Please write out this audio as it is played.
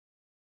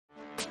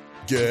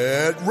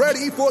Get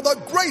ready for the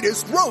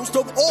greatest roast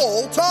of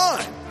all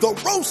time. The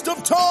Roast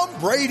of Tom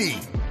Brady.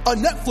 A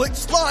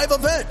Netflix live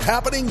event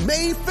happening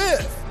May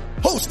 5th.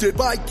 Hosted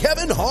by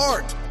Kevin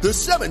Hart. The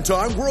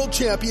 7-time world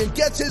champion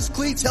gets his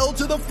cleats held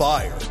to the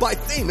fire by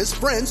famous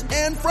friends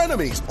and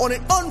frenemies on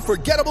an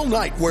unforgettable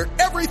night where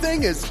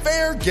everything is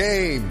fair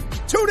game.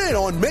 Tune in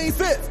on May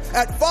 5th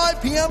at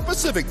 5 p.m.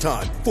 Pacific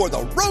time for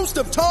the Roast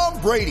of Tom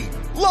Brady.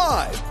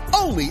 Live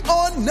only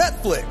on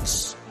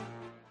Netflix.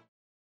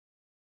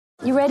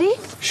 You ready?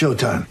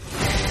 Showtime.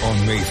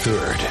 On May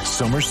 3rd,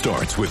 summer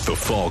starts with The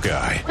Fall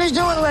Guy. What are you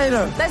doing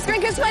later? Let's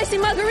drink a spicy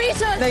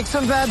margarita. Make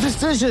some bad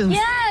decisions.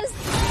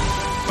 Yes!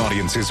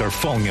 Audiences are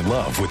falling in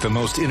love with the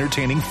most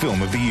entertaining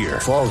film of the year.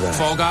 Fall Guy.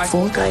 Fall Guy?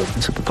 Fall Guy.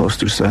 That's what the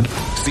poster said.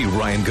 See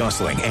Ryan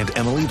Gosling and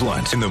Emily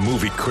Blunt in the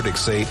movie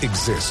critics say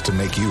exists to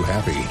make you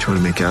happy. Trying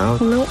to make it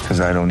out? Nope. Because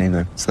I don't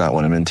either. It's not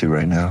what I'm into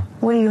right now.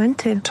 What are you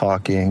into?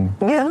 Talking.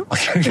 Yeah.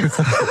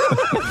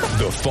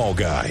 The Fall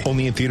Guy.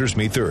 Only in theaters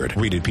May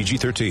 3rd. Rated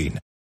PG-13.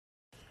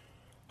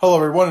 Hello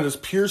everyone, it is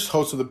Pierce,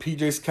 host of the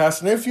PJ's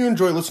Cast, and if you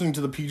enjoy listening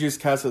to the PJ's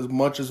Cast as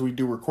much as we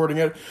do recording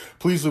it,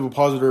 please leave a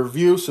positive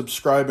review,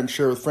 subscribe, and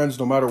share with friends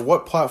no matter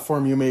what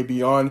platform you may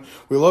be on.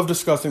 We love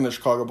discussing the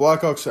Chicago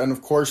Blackhawks and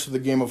of course the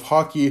game of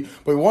hockey,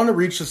 but we want to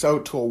reach this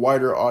out to a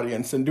wider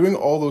audience, and doing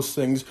all those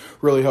things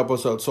really help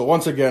us out. So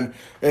once again,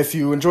 if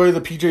you enjoy the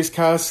PJ's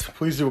Cast,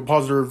 please leave a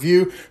positive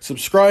review,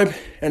 subscribe,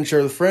 and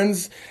share with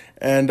friends,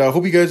 and I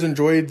hope you guys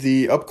enjoyed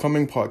the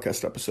upcoming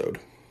podcast episode.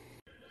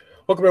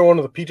 Welcome everyone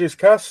to the PJ's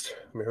Cast.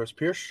 I'm your host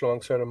Pierce,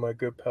 alongside of my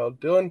good pal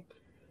Dylan.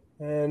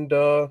 And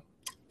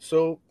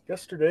so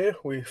yesterday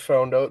we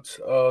found out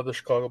the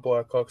Chicago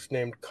Blackhawks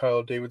named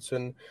Kyle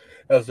Davidson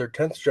as their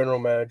 10th general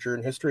manager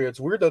in history. It's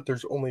weird that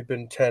there's only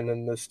been 10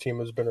 and this team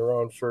has been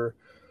around for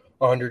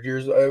 100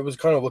 years. I was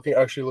kind of looking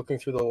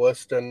through the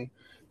list, and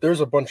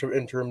there's a bunch of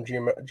interim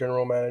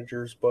general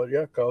managers, but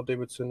yeah, Kyle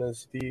Davidson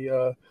is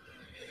the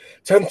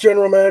 10th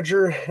general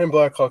manager in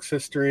Blackhawks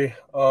history.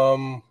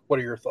 What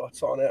are your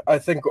thoughts on it? I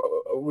think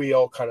we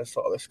all kind of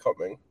saw this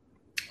coming.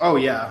 Oh,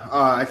 yeah.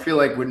 I feel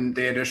like when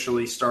they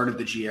initially started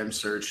the GM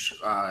search,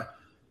 I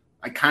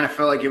kind of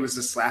felt like it was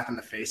a slap in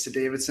the face to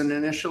Davidson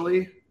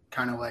initially.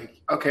 Kind of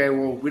like, okay,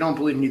 well, we don't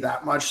believe in you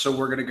that much, so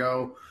we're going to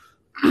go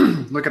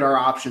look at our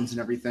options and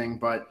everything.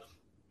 But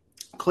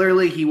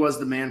clearly he was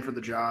the man for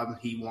the job.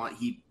 He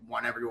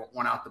won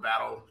everyone out the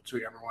battle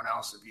to everyone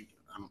else.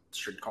 I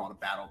should call it a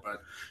battle,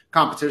 but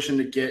competition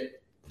to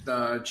get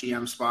the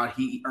GM spot.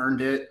 He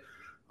earned it.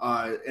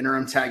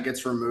 Interim tag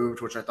gets removed,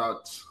 which I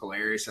thought was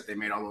hilarious that they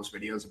made all those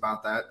videos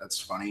about that. That's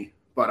funny.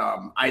 But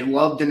I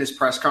loved in his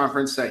press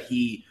conference that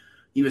he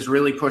was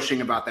really pushing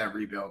about that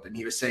rebuild, and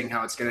he was saying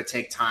how it's going to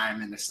take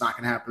time and it's not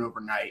going to happen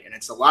overnight. And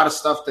it's a lot of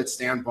stuff that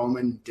Stan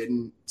Bowman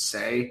didn't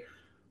say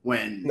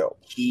when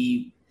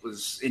he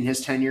was in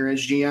his tenure as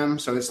GM.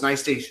 So it's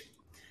nice to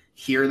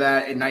hear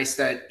that, and nice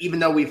that even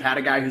though we've had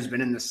a guy who's been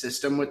in the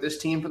system with this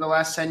team for the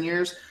last 10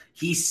 years,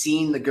 he's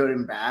seen the good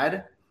and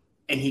bad,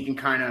 and he can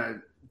kind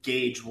of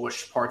gauge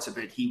which parts of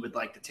it he would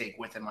like to take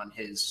with him on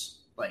his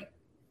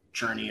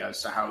journey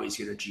as to how he's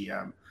going to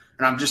GM.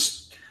 And I'm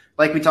just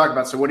like we talked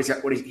about. So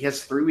he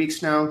has 3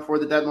 weeks now for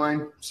the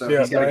deadline. So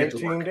he's got to get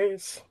to work.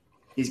 Days.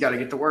 He's got to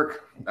get to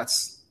work.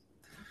 That's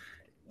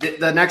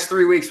the next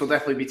 3 weeks will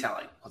definitely be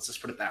telling. Let's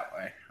just put it that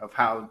way of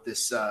how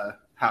this,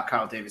 how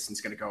Kyle Davidson's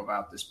going to go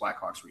about this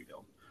Blackhawks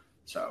rebuild.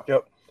 So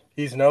yep,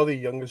 he's now the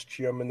youngest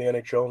GM in the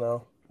NHL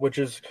now, which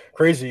is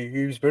crazy.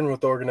 He's been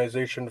with the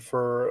organization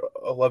for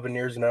 11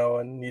 years now,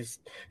 and he's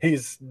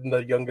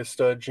the youngest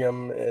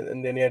GM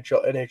in the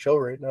NHL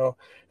right now.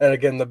 And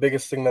again, the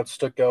biggest thing that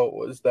stuck out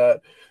was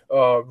that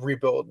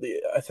rebuild.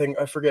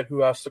 I forget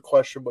who asked the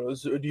question, but it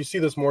was, do you see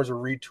this more as a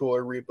retool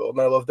or rebuild?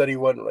 And I love that he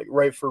went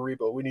right for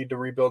rebuild. We need to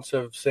rebuild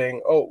instead of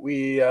saying,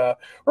 we're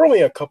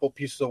only a couple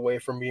pieces away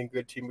from being a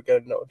good team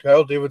again. No,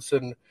 Kyle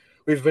Davidson,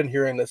 we've been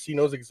hearing this. He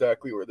knows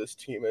exactly where this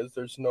team is.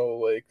 There's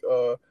no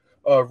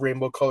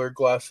rainbow colored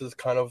glasses,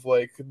 kind of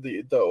like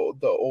the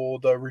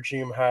old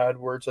regime had,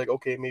 where it's like,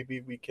 okay,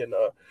 maybe we can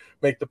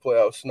make the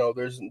playoffs. No,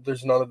 there's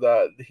none of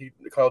that.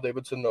 Kyle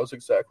Davidson knows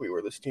exactly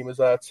where this team is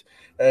at,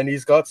 and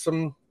he's got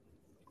some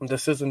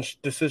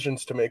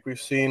decisions to make. We've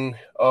seen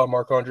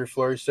Marc-Andre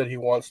Fleury said he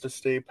wants to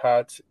stay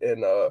pat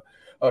in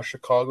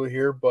Chicago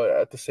here, but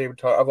at the same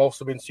time, I've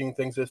also been seeing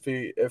things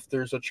if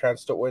there's a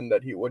chance to win,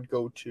 that he would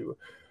go to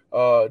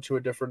a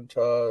different.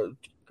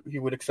 He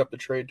would accept the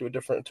trade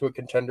to a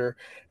contender.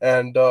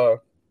 And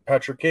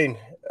Patrick Kane,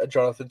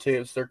 Jonathan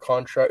Toews,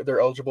 they're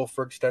eligible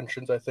for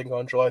extensions, I think,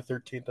 on July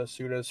 13th, as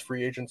soon as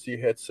free agency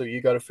hits. So you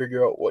got to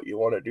figure out what you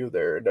want to do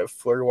there. And if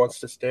Fleury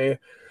wants to stay,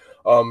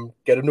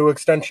 get a new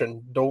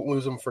extension. Don't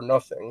lose him for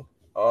nothing.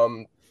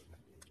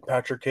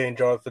 Patrick Kane,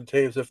 Jonathan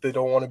Toews, if they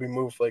don't want to be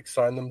moved,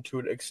 sign them to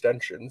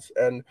extensions.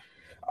 And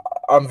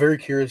I'm very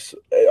curious.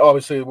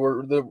 Obviously,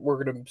 we're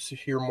going to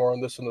hear more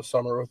on this in the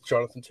summer with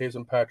Jonathan Toews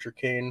and Patrick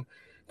Kane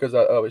because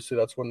obviously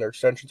that's when their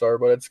extensions are.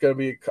 But it's going to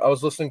be – I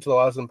was listening to the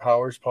Laslin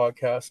Powers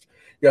podcast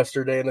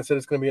yesterday, and they said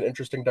it's going to be an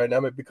interesting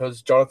dynamic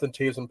because Jonathan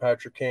Toews and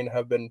Patrick Kane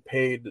have been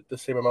paid the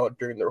same amount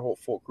during their whole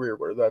full career,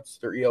 where that's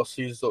their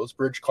ELCs, those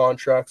bridge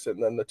contracts,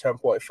 and then the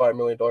 $10.5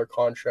 million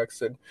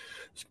contracts. And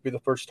this could be the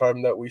first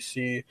time that we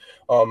see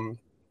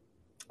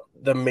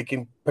them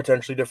making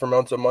potentially different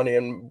amounts of money,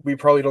 and we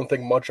probably don't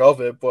think much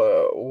of it,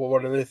 but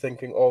what are they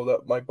thinking? Oh,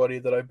 that my buddy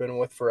that I've been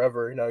with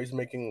forever, now he's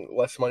making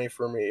less money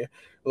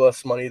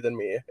than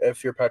me.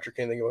 If you're Patrick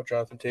Kane, thinking about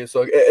Jonathan Toews.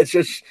 So it's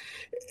just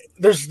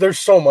there's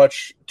so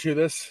much to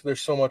this.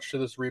 There's so much to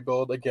this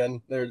rebuild.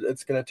 Again,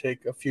 it's going to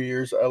take a few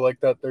years. I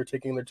like that they're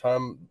taking their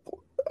time.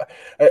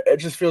 It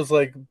just feels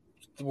like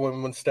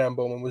when Stan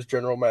Bowman was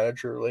general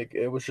manager, like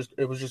it was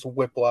just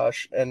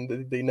whiplash,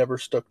 and they never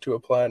stuck to a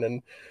plan.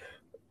 And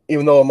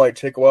even though it might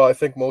take a while, I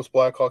think most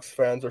Blackhawks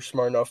fans are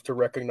smart enough to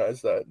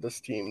recognize that this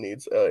team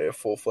needs a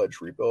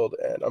full-fledged rebuild,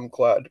 and I'm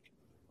glad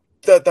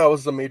that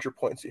was the major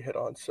points you hit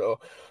on. So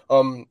a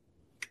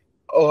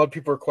lot of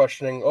people are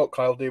questioning,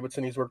 Kyle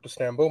Davidson, he's worked with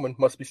Stan Bowman,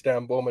 must be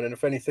Stan Bowman, and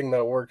if anything,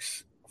 that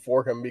works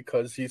for him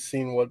because he's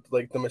seen what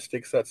the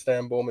mistakes that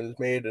Stan Bowman has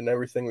made and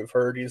everything we've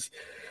heard. He's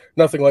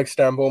nothing like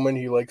Stan Bowman.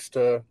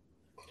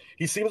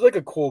 He seems like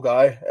a cool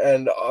guy,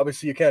 and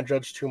obviously you can't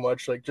judge too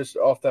much. Like just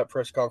off that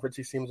press conference,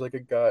 he seems like a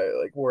guy.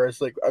 Like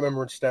whereas I remember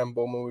when Stan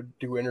Bowman would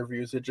do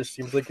interviews, it just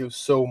seems like it was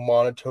so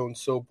monotone,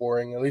 so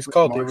boring. At least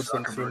Kyle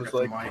Davidson seems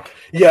like,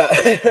 yeah,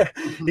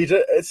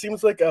 it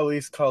seems like at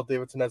least Kyle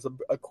Davidson has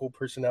a cool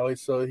personality.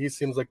 So he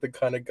seems like the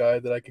kind of guy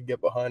that I could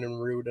get behind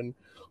and root and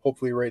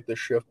hopefully right this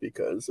shift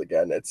because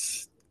again,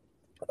 it's.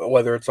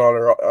 Whether it's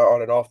on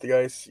and off the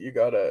ice, you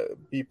gotta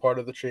be part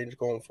of the change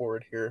going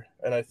forward here,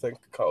 and I think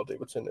Kyle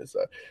Davidson is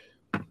that.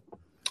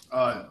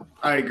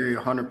 I agree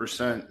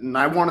 100%, and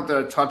I wanted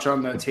to touch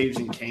on the Toews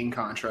and Kane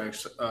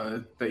contracts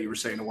that you were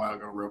saying a while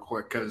ago, real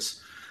quick,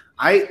 because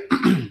I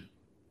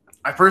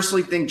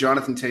personally think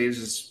Jonathan Toews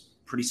is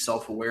a pretty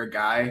self-aware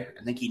guy.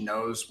 I think he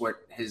knows what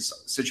his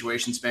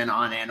situation's been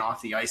on and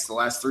off the ice the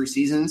last 3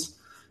 seasons,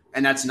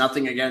 and that's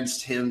nothing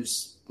against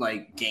him's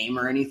game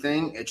or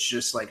anything. It's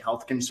just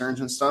health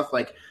concerns and stuff.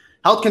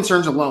 Health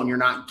concerns alone, you're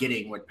not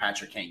getting what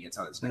Patrick Kane gets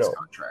on his next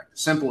contract.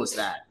 Simple as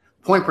that.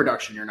 Point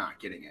production, you're not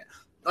getting it.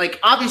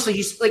 Obviously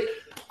he's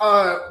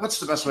what's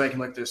the best way I can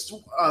look this?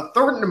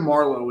 Thornton and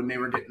Marlowe, when they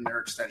were getting their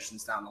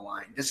extensions down the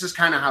line, this is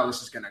kind of how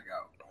this is going to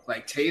go.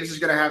 Toews is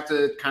going to have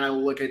to kind of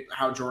look at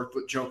how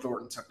Joe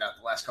Thornton took that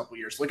the last couple of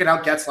years. Look at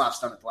how Getzlaf's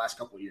done it the last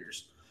couple of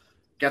years.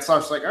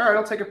 Getzlaf's all right,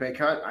 I'll take a pay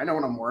cut. I know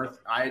what I'm worth.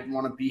 I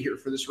want to be here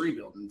for this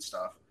rebuild and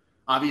stuff.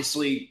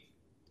 Obviously,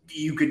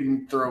 you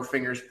could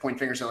point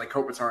fingers at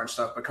Kopitar and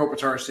stuff, but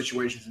Kopitar's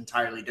situation is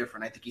entirely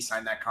different. I think he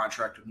signed that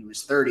contract when he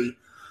was 30.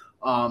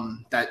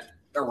 That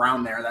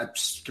around there,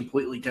 that's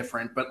completely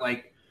different. But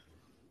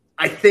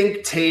I think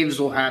Toews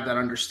will have that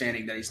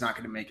understanding that he's not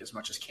going to make as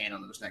much as Kane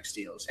on those next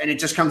deals, and it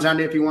just comes down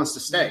to if he wants to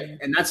stay,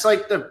 and that's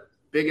the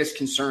biggest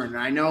concern. And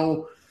I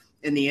know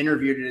in the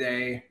interview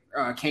today,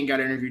 Kane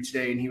got interviewed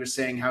today, and he was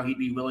saying how he'd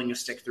be willing to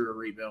stick through a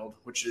rebuild,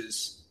 which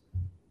is.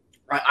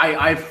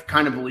 I've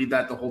kind of believed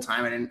that the whole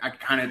time, and I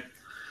kind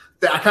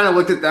of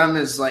looked at them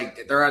as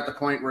they're at the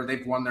point where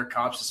they've won their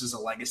cups. This is a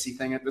legacy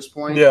thing at this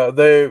point. Yeah,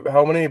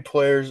 how many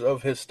players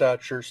of his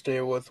stature stay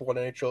with one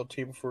NHL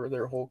team for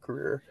their whole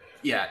career?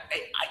 Yeah,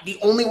 the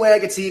only way I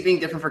could see it being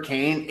different for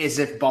Kane is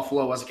if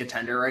Buffalo was a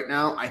contender right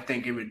now. I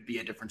think it would be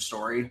a different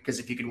story because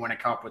if he could win a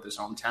cup with his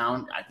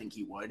hometown, I think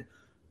he would.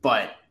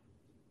 But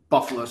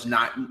Buffalo's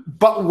not,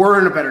 but we're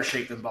in a better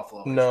shape than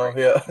Buffalo.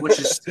 Which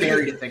is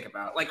scary to think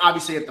about.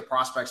 Obviously, you have the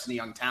prospects and the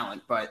young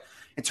talent, but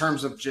in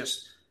terms of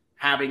just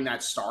having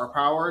that star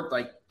power,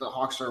 the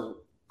Hawks are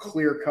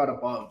clear cut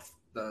above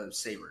the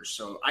Sabres.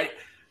 So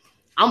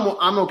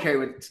I'm okay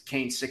with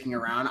Kane sticking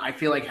around. I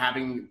feel like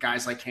having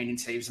guys like Kane and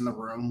Toews in the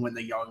room when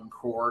the young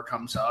core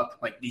comes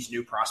up, these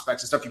new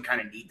prospects and stuff, you kind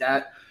of need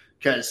that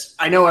because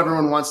I know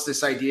everyone wants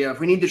this idea of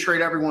we need to trade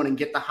everyone and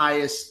get the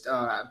highest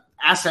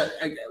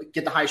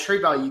get the highest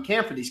trade value you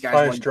can for these guys.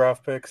 Highest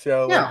draft picks,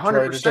 yeah.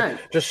 100%.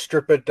 Just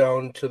strip it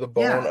down to the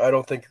bone. Yeah. I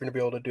don't think you're going to be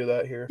able to do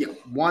that here. Yeah.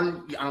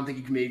 1, I don't think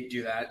you can maybe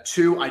do that.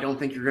 2, I don't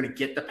think you're going to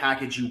get the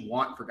package you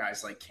want for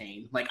guys like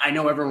Kane. I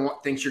know everyone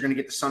thinks you're going to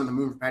get the sun and the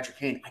moon for Patrick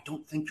Kane. I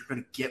don't think you're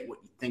going to get what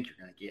you think you're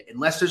going to get.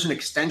 Unless there's an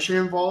extension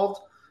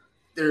involved,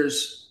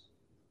 there's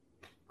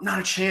not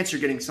a chance you're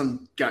getting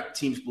some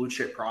team's blue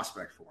chip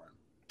prospect for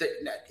him.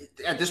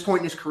 At this point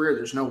in his career,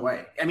 there's no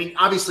way. I mean,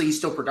 obviously he's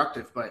still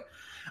productive, but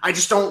I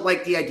just don't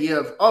like the idea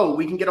of,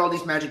 we can get all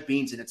these magic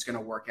beans and it's going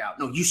to work out.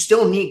 No, you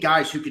still need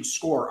guys who can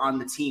score on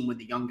the team when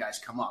the young guys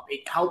come up.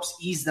 It helps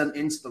ease them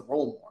into the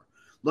role more.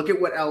 Look at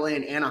what LA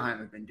and Anaheim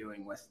have been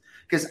doing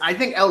because I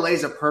think LA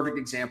is a perfect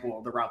example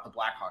of the route the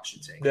Blackhawks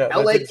should take. Yeah,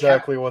 that's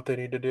exactly what they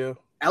need to do.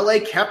 LA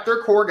kept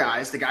their core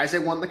guys, the guys they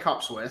won the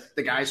cups with,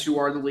 the guys who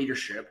are the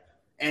leadership,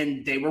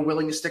 and they were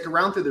willing to stick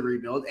around through the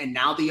rebuild. And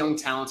now the young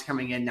talent's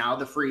coming in. Now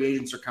the free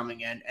agents are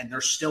coming in, and they're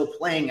still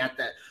playing at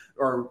that,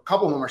 or a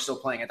couple of them are still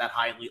playing at that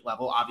high elite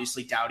level.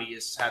 Obviously, Doughty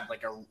has had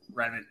a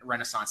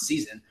renaissance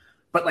season.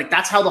 But like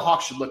that's how the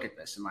Hawks should look at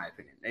this, in my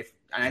opinion.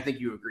 And I think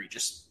you agree.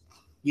 Just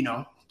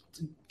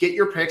get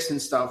your picks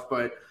and stuff,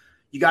 but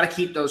you got to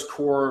keep those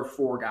core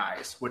 4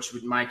 guys, which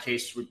in my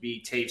case would be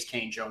Taves,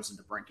 Kane, Jones, and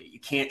DeBrincat. You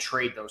can't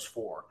trade those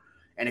 4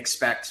 and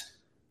expect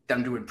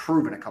them to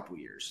improve in a couple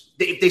years.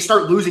 If they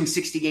start losing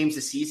 60 games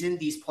a season,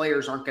 these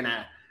players aren't going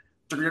to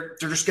 – they're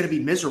just going to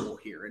be miserable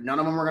here, and none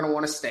of them are going to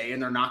want to stay,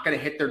 and they're not going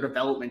to hit their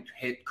development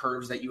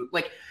curves that you –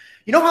 like,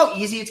 you know how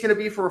easy it's going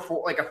to be for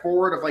a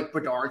forward of like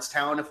Bedard's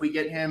talent if we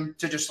get him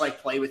to just like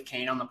play with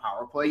Kane on the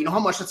power play? You know how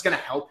much that's going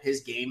to help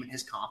his game and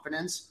his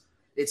confidence?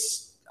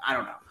 It's – I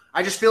don't know.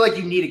 I just feel like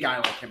you need a guy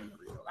like him in the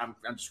rebuild. I'm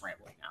just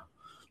rambling now.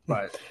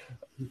 But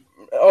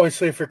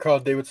obviously, if you're Kyle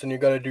Davidson, you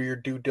got to do your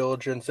due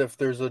diligence if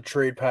there's a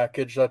trade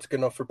package that's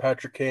good enough for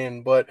Patrick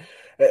Kane. But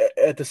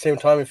at the same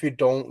time, if you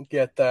don't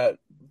get that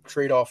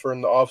trade offer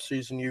in the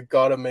offseason, you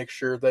got to make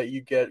sure that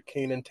you get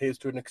Kane and Taves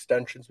to an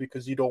extensions,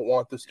 because you don't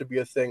want this to be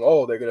a thing.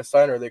 Oh, they're going to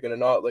sign or they're going to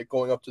not, like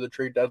going up to the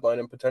trade deadline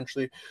and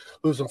potentially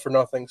lose them for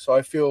nothing. So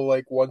I feel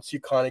like once you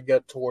kind of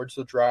get towards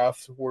the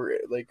draft, where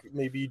like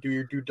maybe you do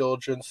your due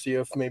diligence, see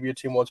if maybe a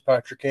team wants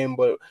Patrick Kane,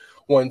 but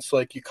once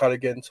like you kind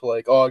of get into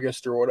like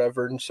August or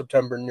whatever in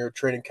September near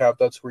training camp,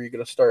 that's where you're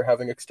going to start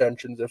having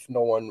extensions if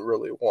no one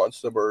really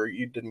wants them or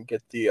you didn't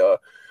get the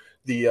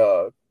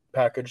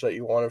package that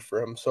you wanted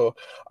for him. So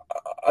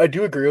I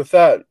do agree with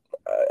that.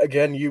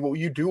 Again,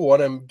 you do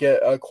want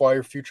to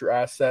acquire future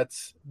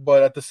assets,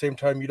 but at the same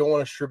time, you don't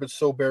want to strip it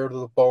so bare to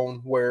the bone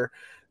where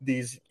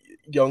these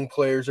young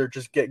players are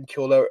just getting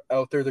killed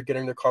out there. They're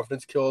getting their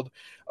confidence killed.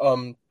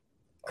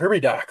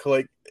 Kirby Dach,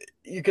 like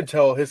you can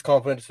tell his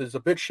confidence is a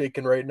bit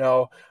shaken right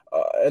now,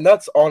 and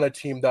that's on a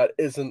team that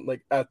isn't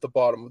like at the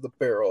bottom of the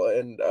barrel.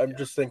 And I'm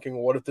just thinking,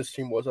 what if this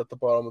team was at the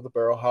bottom of the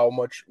barrel? How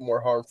much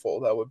more harmful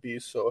that would be.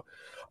 So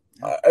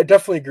I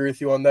definitely agree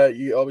with you on that.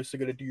 You obviously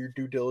got to do your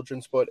due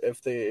diligence, but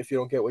if you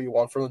don't get what you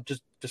want from them,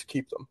 just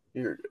keep them.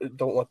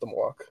 Don't let them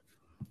walk.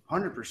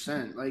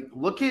 100%. Like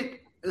look at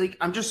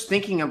I'm just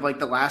thinking of like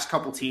the last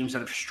couple teams that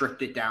have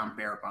stripped it down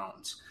bare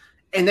bones,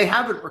 and they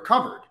haven't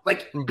recovered.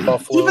 Like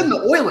Buffalo. Even the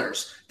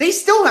Oilers, they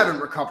still haven't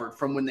recovered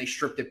from when they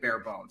stripped it bare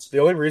bones. The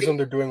only reason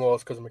they're doing well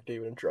is because of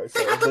McDavid and Draisaitl.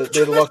 They got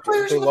the best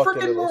players in the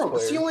freaking world.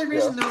 It's the only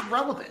reason they're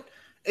relevant.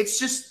 It's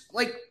just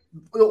like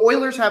the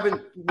Oilers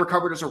haven't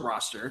recovered as a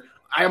roster.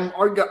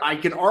 I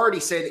can already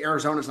say that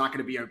Arizona is not going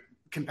to be a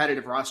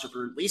competitive roster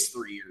for at least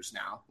 3 years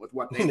now with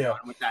what they've done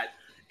with that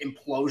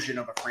implosion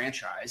of a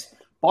franchise.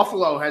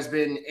 Buffalo has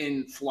been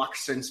in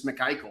flux since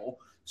McEichel.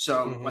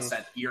 So what's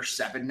that, year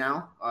 7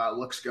 now?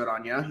 Looks good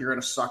on you. You're going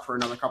to suck for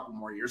another couple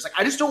more years. Like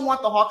I just don't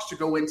want the Hawks to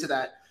go into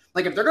that.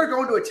 Like if they're going to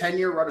go into a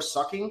 10-year run of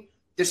sucking,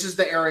 this is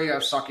the area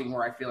of sucking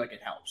where I feel like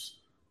it helps.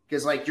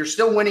 Because like you're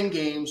still winning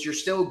games. You're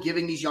still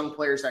giving these young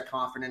players that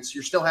confidence.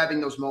 You're still having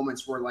those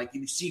moments where like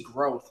you see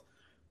growth.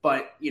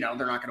 But, they're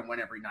not going to win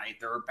every night.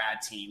 They're a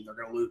bad team. They're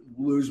going to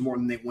lose more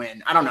than they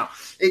win. I don't know.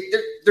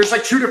 There's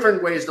like 2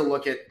 different ways to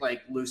look at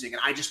like losing.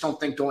 And I just don't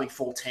think going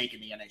full tank in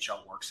the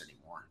NHL works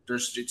anymore.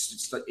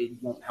 It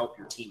won't help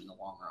your team in the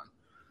long run.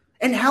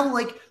 And how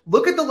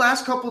look at the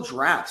last couple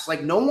drafts.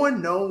 Like no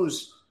one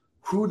knows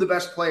who the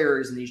best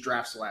player is in these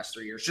drafts the last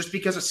 3 years just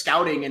because of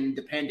scouting and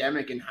the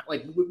pandemic. And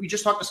like we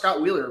just talked to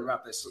Scott Wheeler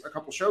about this a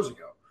couple shows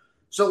ago.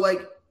 So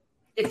like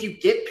if you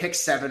get pick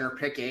 7 or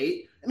pick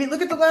 8, I mean,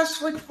 look at the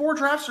last 4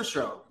 drafts or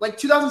so. Like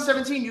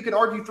 2017, you could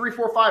argue 3,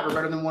 4, 5 are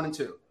better than 1 and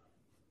 2.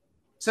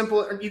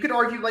 Simple. You could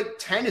argue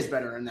 10 is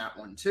better than that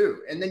one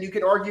too. And then you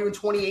could argue in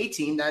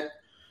 2018 that,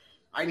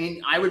 I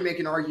mean, I would make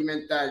an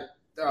argument that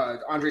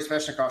Andrei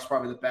Svechnikov is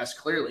probably the best,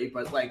 clearly.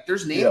 But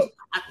there's names.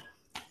 Yep.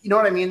 You know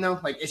what I mean, though?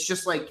 It's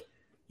just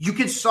you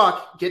could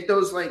suck, get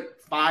those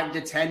 5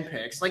 to 10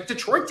 picks. Like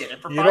Detroit did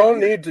it for 5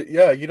 years.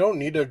 You don't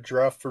need to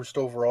draft first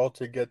overall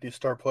to get these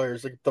star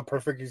players. Like the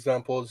perfect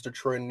example is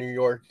Detroit and New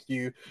York.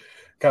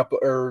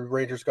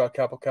 Rangers got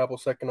Capo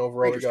second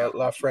overall. They got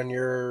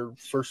Lafreniere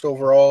first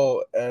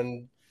overall,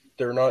 and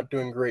they're not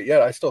doing great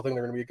yet. I still think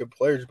they're going to be good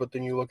players, but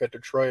then you look at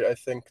Detroit, I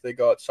think they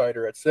got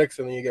Seider at 6,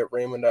 and then you get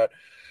Raymond at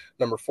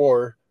number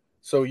 4.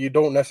 So you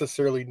don't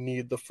necessarily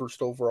need the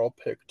first overall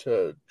pick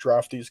to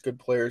draft these good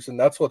players. And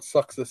that's what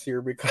sucks this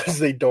year because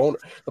the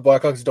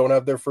Blackhawks don't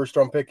have their first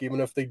round pick. Even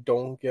if they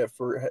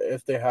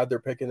if they had their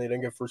pick and they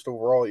didn't get first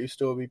overall, you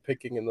still would be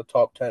picking in the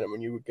top 10. I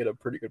mean, you would get a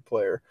pretty good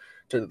player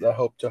to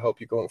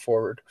help you going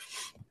forward.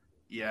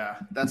 Yeah,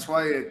 that's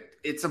why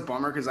it's a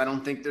bummer because I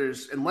don't think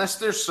unless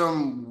there's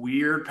some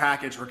weird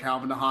package where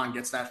Calvin DeHaan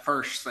gets that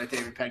first that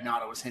David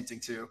Pagnotta was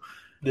hinting to.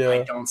 Yeah.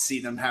 I don't see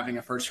them having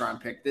a first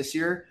round pick this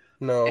year.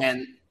 No.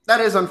 And that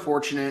is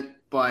unfortunate,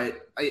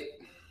 but I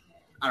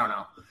don't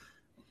know.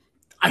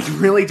 I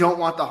really don't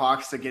want the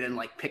Hawks to get in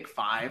pick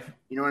 5.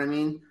 You know what I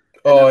mean?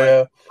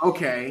 Yeah.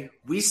 Okay,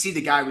 we see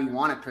the guy we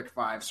want at pick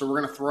 5, so we're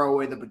going to throw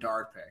away the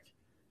Bedard pick.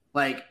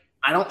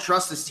 I don't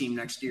trust this team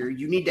next year.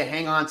 You need to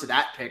hang on to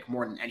that pick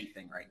more than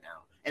anything right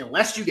now.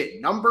 Unless you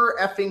get number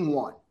effing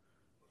 1.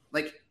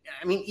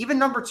 Even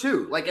number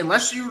 2.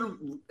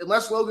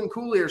 Unless Logan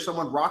Cooley or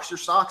someone rocks your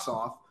socks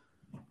off,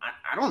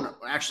 I don't know.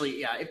 Actually,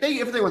 yeah. If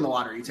they win the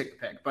lottery, you take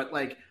the pick. But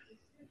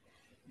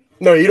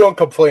No, you don't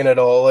complain at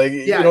all. Like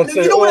Yeah, you don't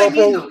say, you know what I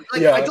mean? bro, Though?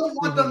 Like, yeah. I don't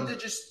want them to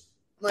just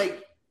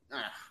like,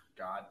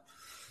 God.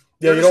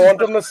 Yeah, you don't want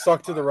them to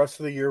suck to the rest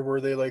of the year where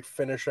they like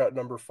finish at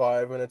number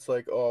 5 and it's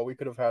like, oh, we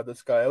could have had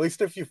this guy. At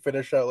least if you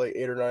finish at like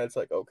 8 or 9, it's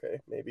like, okay,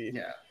 maybe.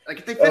 Yeah, like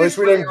if they At finish least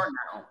we where they didn't- are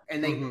now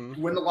and they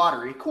win the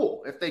lottery,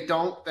 cool. If they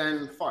don't,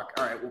 then fuck.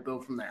 All right, we'll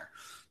build from there.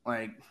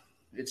 Like,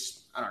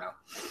 it's, I don't know.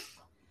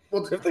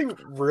 Well, If they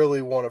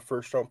really want a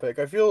first round pick,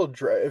 I feel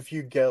if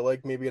you get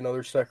like maybe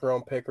another second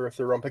round pick or a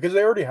third round pick, because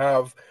they already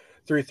have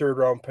 3 third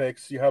round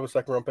picks, you have a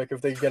second round pick.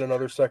 If they get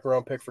another second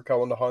round pick for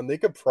Kellen DeHaan, they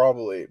could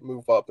probably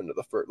move up into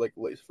the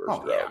late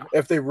first round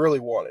if they really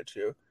wanted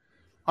to.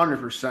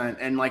 100%.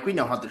 And like we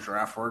know how the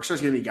draft works.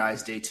 There's going to be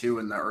guys day 2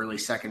 in the early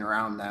second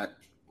round that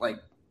like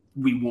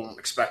we won't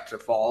expect to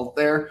fall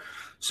there.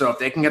 So if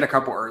they can get a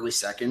couple early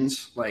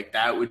seconds, like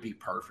that would be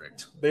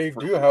perfect. They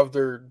do have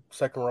their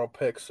second round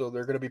picks, so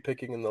they're going to be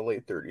picking in the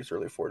late 30s,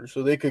 early 40s.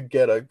 So they could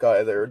get a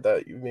guy there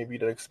that you maybe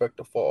didn't expect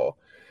to fall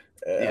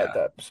at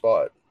that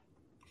spot.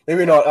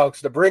 Maybe not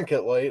Alex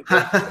DeBrincat late,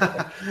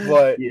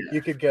 but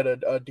you could get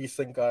a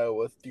decent guy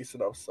with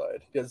decent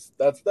upside, because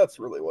that's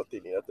really what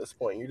they need at this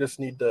point. You just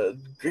need to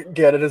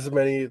get as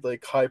many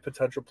like high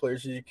potential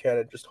players as you can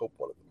and just hope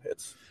one of them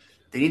hits.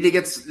 They need to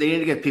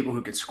get people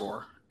who can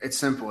score. It's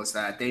simple as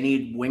that. They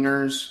need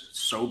wingers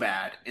so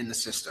bad in the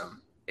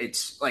system.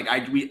 It's like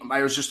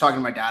I was just talking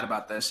to my dad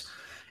about this.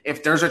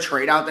 If there's a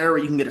trade out there where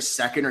you can get a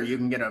second or you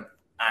can get a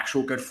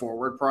actual good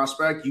forward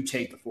prospect, you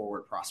take the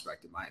forward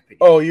prospect, in my opinion.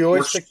 Oh, you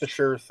always take the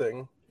sure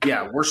thing.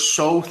 Yeah, we're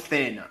so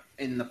thin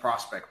in the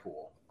prospect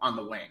pool on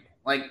the wing.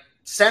 Like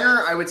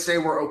center, I would say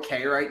we're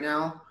okay right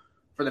now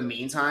for the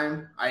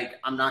meantime.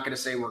 I'm not going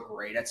to say we're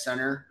great at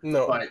center.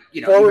 No, but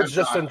forwards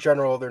just in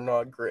general, they're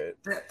not great.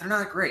 They're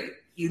not great.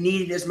 You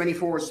need as many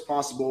forwards as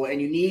possible,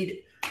 and you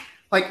need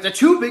like the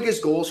 2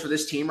 biggest goals for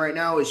this team right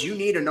now is you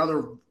need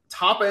another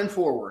top end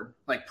forward,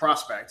 like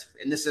prospect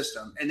in the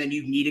system, and then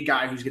you need a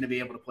guy who's going to be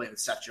able to play with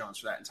Seth Jones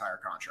for that entire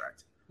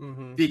contract.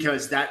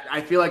 Because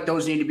I feel like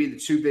those need to be the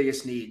 2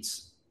 biggest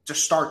needs to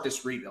start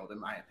this rebuild, in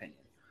my opinion.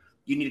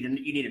 You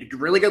need a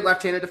really good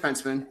left-handed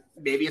defenseman.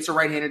 Maybe it's a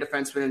right-handed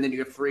defenseman, and then you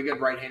have 3 good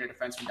right-handed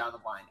defensemen down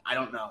the line. I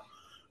don't know.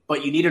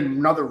 But you need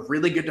another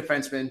really good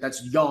defenseman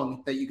that's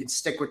young that you can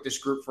stick with this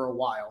group for a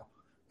while.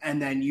 And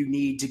then you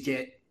need to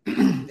get,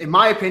 in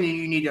my opinion,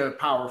 you need a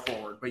power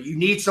forward, but you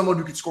need someone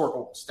who can score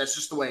goals. That's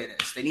just the way it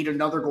is. They need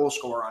another goal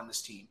scorer on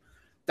this team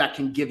that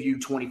can give you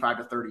 25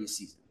 to 30 a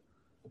season.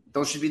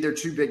 Those should be their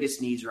 2 biggest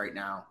needs right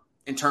now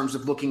in terms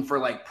of looking for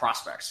like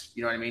prospects.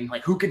 You know what I mean?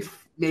 Like who could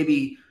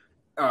maybe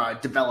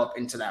develop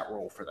into that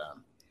role for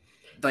them.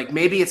 Like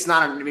maybe it's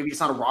not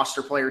a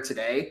roster player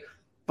today,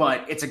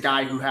 but it's a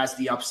guy who has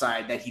the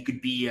upside that he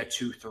could be a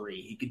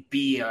 2-3. He could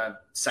be a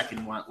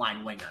second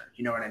line winger.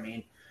 You know what I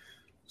mean?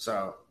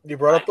 So you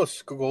brought up a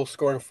goal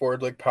scoring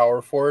forward, like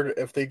power forward.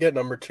 If they get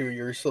number 2,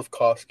 Yaroslav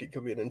Koski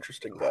could be an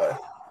interesting guy.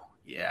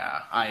 Yeah,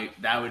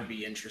 that would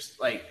be interesting.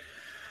 Like,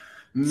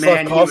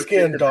 man,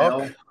 Koski and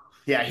Duck.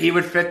 Yeah, he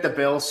would fit the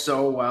bill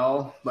so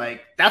well.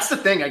 Like, that's the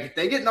thing. Like, if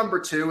they get number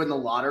 2 in the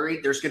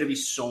lottery, there's going to be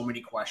so many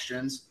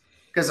questions.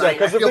 Because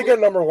if they get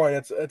number 1,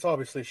 it's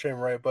obviously Shane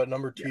Wright, but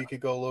number 2 you could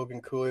go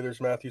Logan Cooley.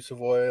 There's Matthew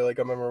Savoy. Like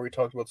I remember we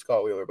talked about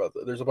Scott Wheeler about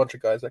that. There's a bunch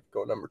of guys that could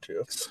go number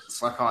 2.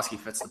 Slafkovsky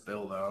fits the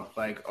bill though.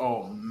 Like,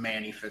 oh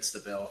man, he fits the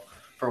bill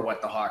for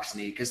what the Hawks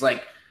need. Because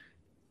like,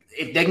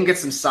 if they can get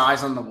some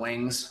size on the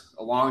wings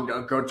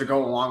to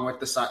go along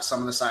with some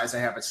of the size they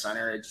have at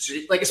center, it's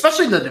like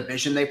especially in the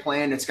division they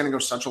play in, it's going to go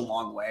such a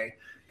long way.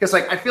 Because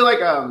like I feel like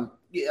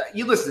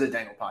you listen to the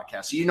Dangle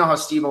podcast, so you know how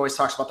Steve always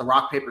talks about the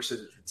rock paper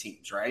scissors with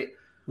teams, right?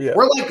 Yeah.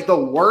 We're like the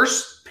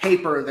worst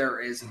paper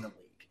there is in the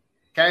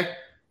league. Okay?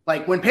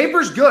 Like when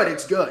paper's good,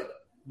 it's good.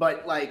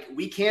 But like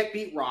we can't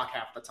beat rock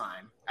half the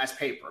time as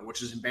paper,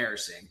 which is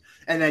embarrassing.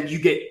 And then you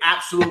get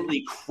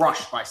absolutely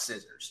crushed by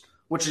scissors,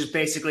 which is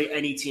basically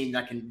any team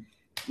that can,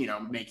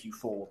 make you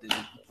fold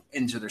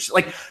into their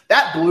like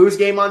that Blues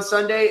game on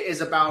Sunday is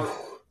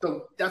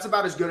that's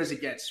about as good as it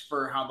gets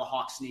for how the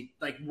Hawks need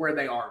like where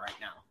they are right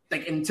now.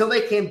 Like until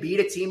they can beat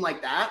a team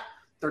like that,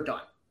 they're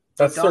done.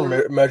 That's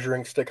their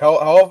measuring stick.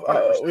 How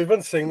we've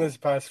been saying this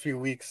past few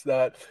weeks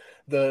that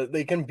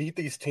they can beat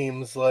these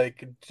teams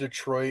like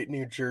Detroit,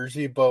 New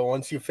Jersey, but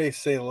once you face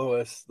St.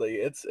 Louis, like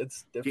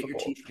it's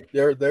difficult.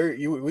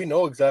 We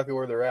know exactly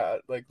where they're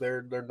at. Like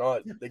they're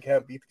not. They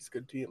can't beat these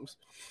good teams.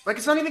 Like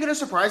it's not even going to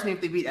surprise me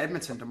if they beat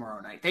Edmonton tomorrow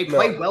night. They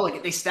play well.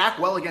 They stack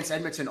well against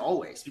Edmonton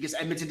always because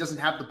Edmonton doesn't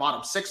have the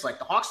bottom 6 like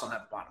the Hawks don't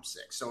have the bottom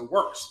 6, so it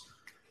works.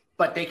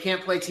 But they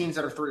can't play teams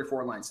that are 3 or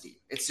 4 lines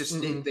deep. It's just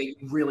they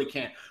really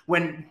can't.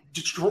 When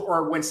Detroit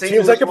or when St.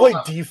 Teams Louis that can play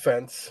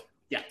defense,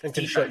 and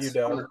can shut you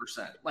down. 100%.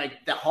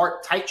 Like the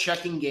tight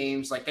checking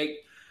games. Like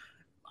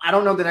I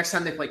don't know the next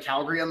time they play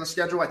Calgary on the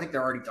schedule. I think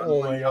they're already done.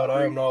 Oh my god,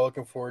 I am not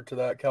looking forward to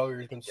that.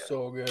 Calgary's been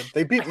so good.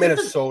 They beat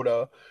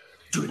Minnesota.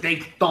 Dude,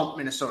 they thumped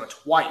Minnesota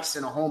twice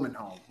in a home and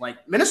home.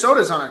 Like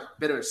Minnesota's on a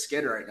bit of a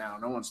skid right now.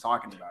 No one's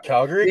talking about it.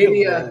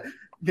 Calgary.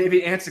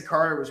 Maybe Anson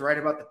Carter was right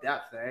about the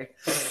depth,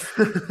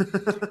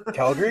 eh?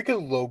 Calgary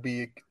could low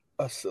be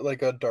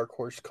like a dark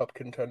horse cup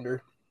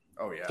contender,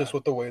 Oh yeah. just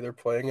with the way they're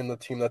playing and the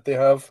team that they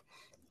have.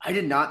 I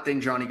did not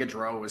think Johnny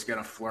Gaudreau was going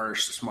to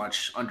flourish this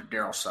much under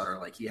Daryl Sutter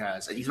like he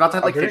has. He's about to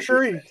have like I'm 50.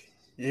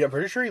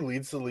 pretty sure he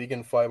leads the league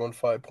in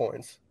 5-on-5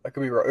 points. I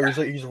could be right.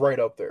 He's right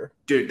up there.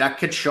 Dude, that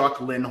Kachuk,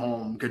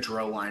 Lindholm,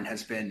 Gaudreau line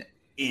has been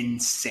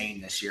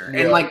insane this year.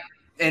 Yeah.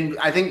 And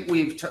I think I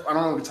don't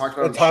know if we talked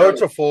about And it. Tyler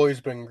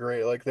Toffoli's been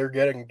great. Like they're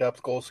getting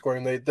depth goal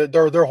scoring.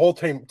 Their whole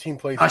team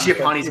plays. Kashi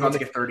about to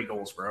get 30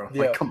 goals, bro.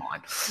 Yeah. Like, come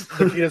on.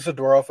 Nikita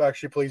Zadorov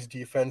actually plays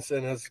defense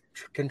and has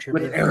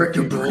contributed. With Eric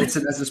 2 goals.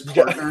 Dubranson as his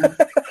partner.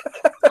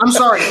 I'm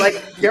sorry. Like,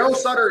 Daryl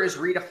Sutter is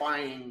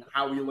redefining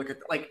how we look at,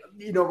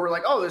 we're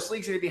like, oh, this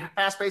league's going to be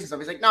fast-paced and stuff.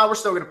 He's like, no, we're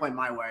still going to play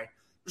my way.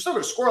 We're still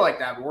going to score like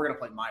that, but we're going to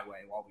play my way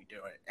while we do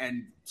it.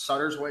 And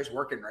Sutter's way is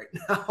working right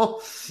now.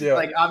 Yeah.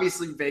 Like,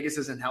 obviously, Vegas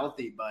isn't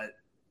healthy, but,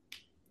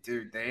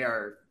 dude, they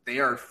are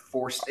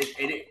forced.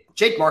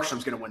 Jake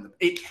Markstrom's going to win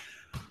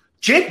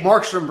Jake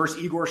Markstrom versus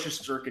Igor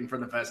Shesterkin for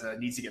the Vezina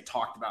needs to get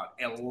talked about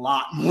a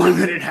lot more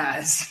than it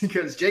has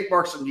because Jake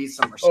Markstrom needs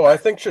some respect. Oh, I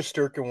think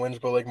Shesterkin wins,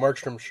 but like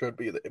Markstrom should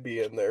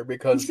be in there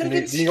because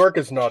New York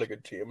is not a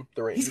good team.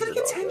 The Rangers. He's going to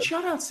get 10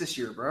 shutouts this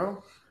year,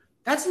 bro.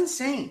 That's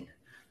insane.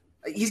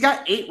 He's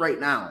got 8 right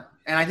now,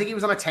 and I think he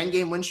was on a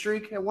 10-game win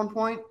streak at one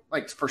point,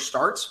 like for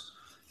starts.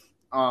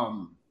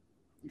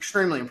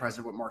 Extremely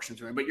impressive what Markstrom's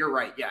doing, but you're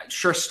right. Yeah,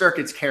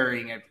 Shesterkin's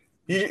carrying it.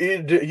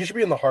 He should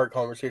be in the Hart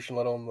conversation,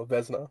 let alone the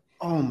Vezina.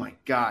 Oh my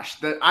gosh,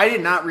 I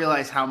did not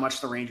realize how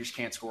much the Rangers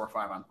can't score a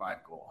 5-on-5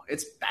 goal.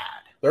 It's bad.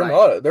 They're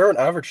not. They're an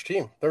average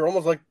team. They're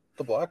almost like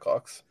the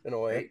Blackhawks in a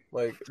way. Right.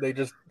 Like they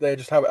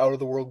just have out of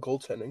the world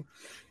goaltending.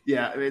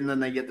 Yeah, and then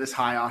they get this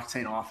high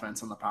octane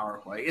offense on the power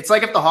play. It's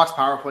like if the Hawks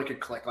power play could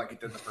click like it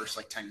did the first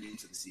 10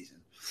 games of the season.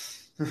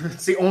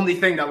 It's the only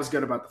thing that was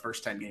good about the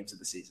first 10 games of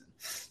the season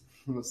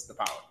was the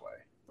power play.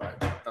 But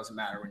it doesn't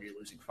matter when you're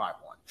losing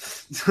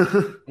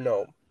 5-1.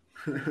 No.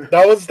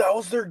 That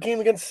was their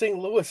game against St.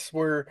 Louis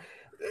where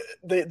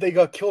they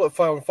got killed at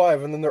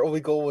 5-on-5 and then their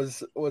only goal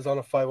was on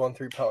a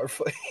 5-on-3 power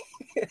play.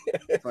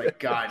 Like,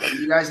 God,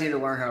 you guys need to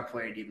learn how to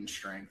play at even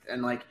strength.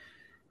 And like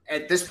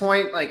at this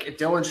point, like if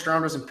Dylan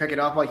Strome doesn't pick it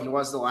up like he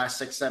was the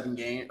last 6-7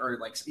 games, or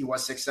like he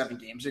was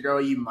 6-7 games ago,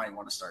 you might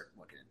want to start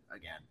looking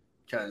again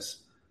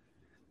because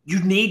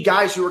you need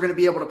guys who are going to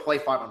be able to play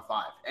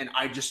 5-on-5. And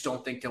I just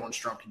don't think Dylan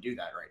Strome can do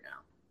that right now.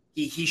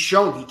 He's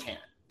shown he can.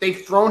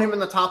 They've thrown him in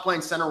the top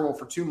line center role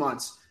for 2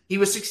 months. He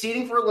was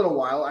succeeding for a little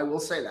while, I will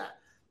say that.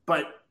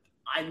 But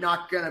I'm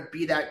not going to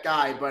be that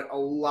guy, but a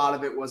lot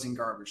of it was in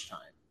garbage time.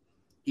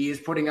 He is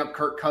putting up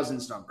Kirk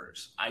Cousins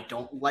numbers. I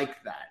don't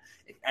like that.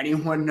 If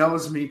anyone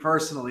knows me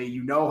personally,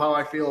 you know how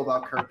I feel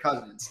about Kirk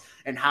Cousins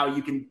and how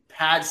you can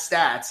pad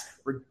stats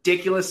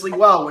ridiculoly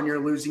well when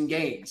you're losing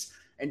games.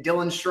 And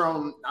Dylan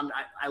Strome,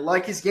 I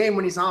like his game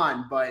when he's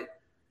on, but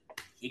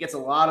he gets a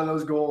lot of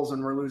those goals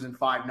when we're losing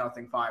 5-0,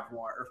 5-1,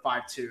 or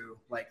 5-2,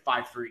 like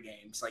 5-3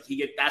 games. Like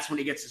that's when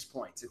he gets his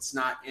points. It's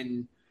not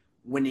in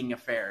winning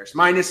affairs,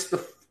 minus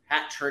the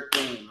hat trick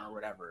game or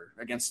whatever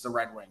against the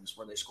Red Wings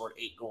where they scored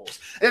 8 goals.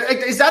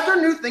 Is that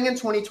their new thing in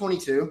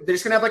 2022? They're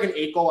just gonna have like an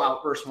 8-goal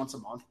outburst once a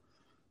month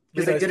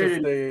because they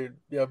did it.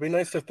 It'd be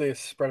nice if they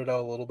spread it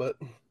out a little bit.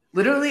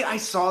 Literally, I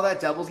saw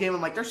that Devils game.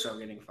 I'm like, they're so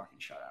getting fucking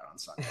shut out on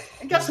Sunday.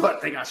 And guess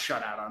what? They got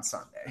shut out on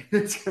Sunday.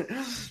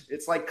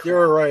 It's like you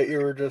were right. You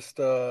were just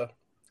a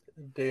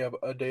day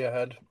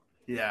ahead.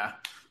 Yeah,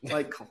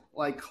 like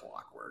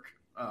clockwork.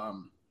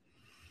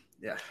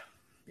 Yeah.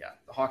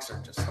 The Hawks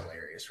are just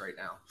hilarious right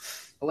now.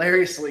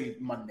 Hilariously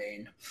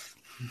mundane.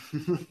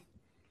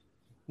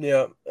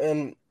 Yeah,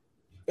 and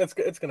it's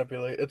gonna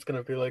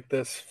be like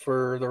this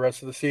for the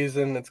rest of the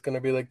season. It's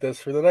gonna be like this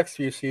for the next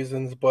few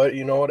seasons. But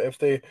you know what? If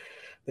they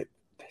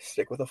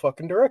stick with the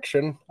fucking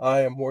direction,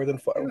 I am more than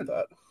fine with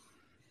that.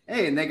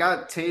 Hey, and they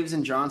got Taves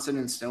and Johnson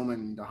and Stillman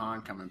and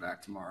DeHaan coming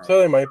back tomorrow. So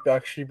they might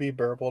actually be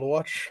bearable to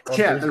watch.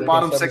 Yeah, their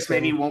bottom 6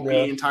 maybe won't be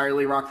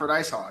entirely Rockford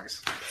Ice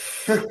Hogs.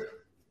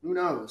 Who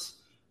knows?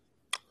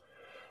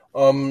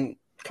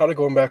 Kind of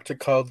going back to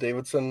Kyle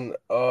Davidson,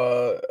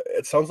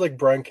 it sounds like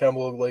Brian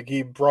Campbell, like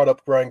he brought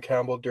up Brian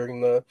Campbell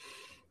during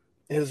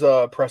his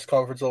press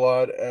conference a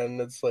lot,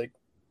 and it's like,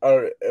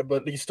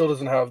 but he still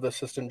doesn't have the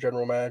assistant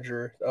general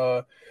manager.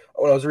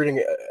 When I was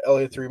reading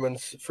Elliot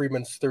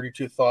Friedman's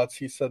 32 Thoughts,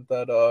 he said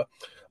that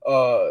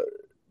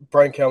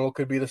Brian Campbell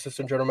could be the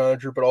assistant general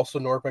manager, but also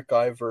Norm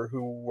MacIver,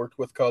 who worked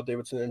with Kyle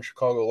Davidson in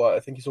Chicago a lot. I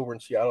think he's over in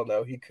Seattle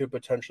now. He could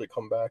potentially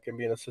come back and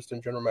be an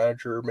assistant general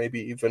manager, or maybe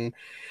even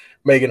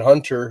Megan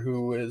Hunter,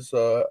 who is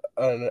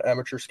an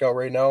amateur scout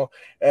right now.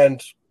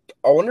 And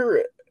I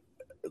wonder,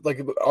 like,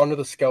 onto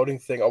the scouting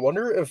thing, I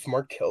wonder if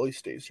Mark Kelly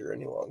stays here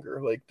any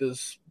longer. Like,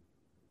 does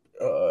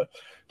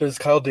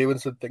Kyle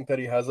Davidson think that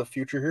he has a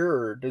future here,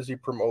 or does he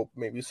promote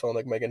maybe someone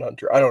like Megan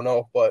Hunter? I don't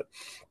know, but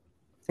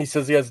he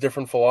says he has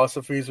different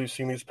philosophies. We've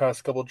seen these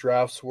past couple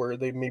drafts where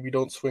they maybe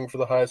don't swing for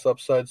the highest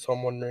upside, so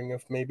I'm wondering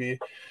if maybe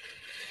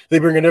they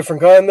bring a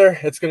different guy in there.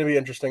 It's going to be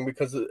interesting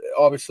because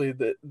obviously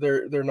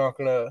they're not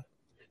going to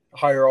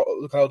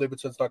Kyle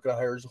Davidson's not going to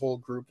hire his whole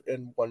group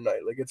in one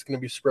night. Like, it's going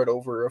to be spread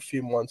over a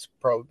few months,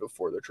 probably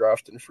before the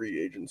draft and free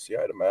agency,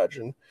 I'd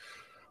imagine.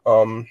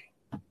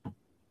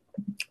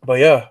 But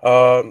yeah,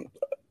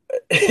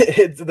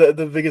 it's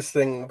the biggest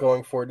thing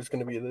going forward is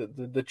going to be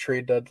the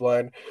trade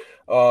deadline.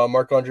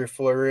 Marc-Andre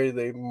Fleury,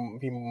 they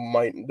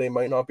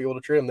might not be able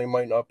to trade him. They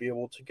might not be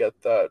able to get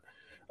that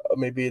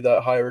maybe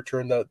that high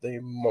return that they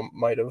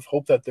might have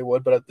hoped that they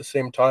would. But at the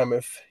same time,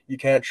 if you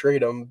can't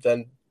trade him,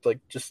 then like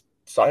just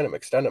sign him,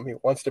 extend him. He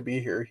wants to be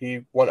here.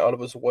 He went out of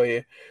his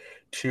way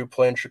to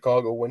play in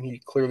Chicago when he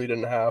clearly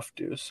didn't have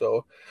to.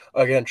 So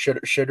again,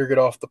 shitter get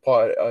off the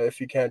pot. If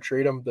you can't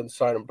trade him, then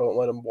sign him. Don't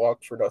let him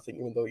walk for nothing,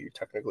 even though you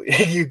technically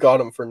you got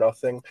him for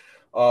nothing.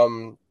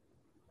 Calvin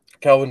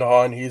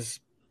DeHaan, he's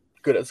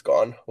good as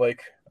gone.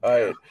 Like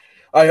I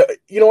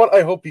you know what?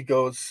 I hope he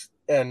goes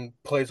and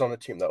plays on a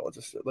team that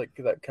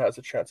that has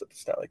a chance at the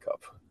Stanley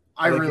Cup.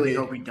 I really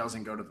hope he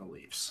doesn't go to the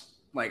Leafs.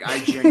 Like I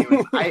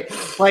genuinely,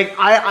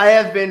 I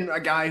have been a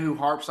guy who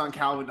harps on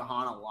Calvin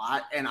DeHaan a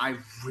lot, and I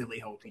really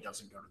hope he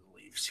doesn't go to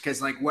the Leafs because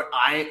like what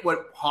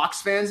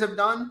Hawks fans have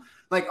done,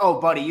 like,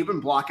 oh buddy, you've been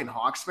blocking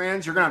Hawks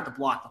fans, you're gonna have to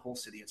block the whole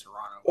city of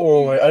Toronto.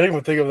 Oh, I didn't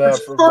even think of that.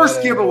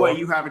 First giveaway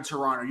you have in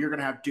Toronto, you're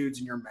gonna have dudes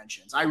in your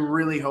mentions. I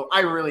really hope.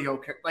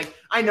 Like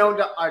I know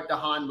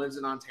DeHaan lives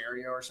in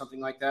Ontario or something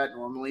like that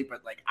normally,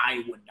 but like I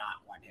would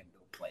not want him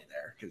to play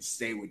there because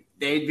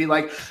they'd be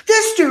like,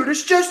 this dude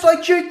is just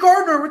like Jake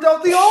Gardiner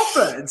without the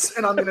offense,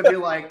 and I'm gonna be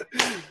like,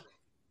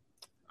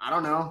 I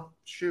don't know,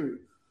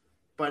 shoot.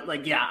 But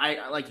like, yeah,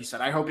 I like you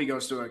said, I hope he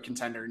goes to a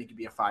contender and he could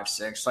be a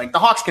 5-6. Like the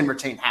Hawks can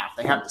retain half;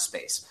 they have the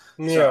space.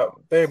 Yeah,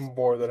 they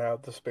more than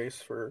have the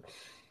space for.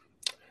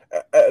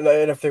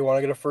 And if they want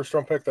to get a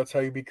first-round pick, that's how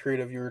you be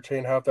creative. You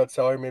retain half that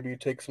salary. Maybe you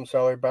take some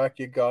salary back.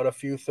 You got a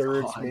few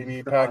thirds.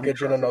 Maybe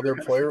package in another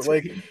player.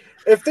 Like,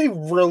 if they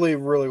really,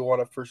 really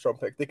want a first-round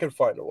pick, they can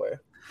find a way.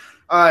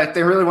 If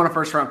they really want a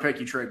first-round pick,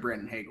 you trade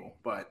Brandon Hagel.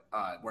 But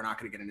we're not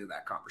going to get into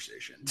that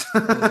conversation.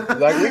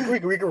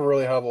 we could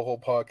really have a whole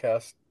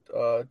podcast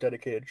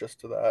dedicated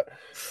just to that.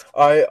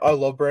 I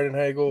love Brandon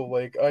Hagel.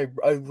 Like I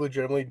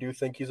legitimately do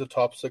think he's a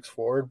top 6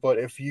 forward, but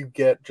if you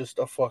get just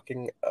a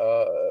fucking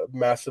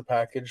massive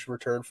package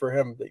return for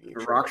him, that you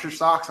rocks your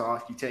socks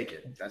off, you take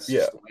it. That's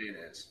just the way it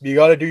is. You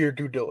got to do your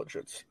due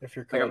diligence if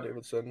you're Kyle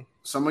Davidson.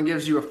 Someone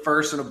gives you a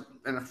first and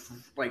a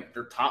like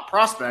their top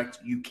prospect,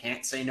 you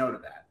can't say no to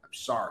that. I'm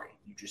sorry,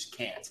 you just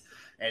can't.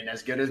 And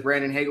as good as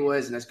Brandon Hagel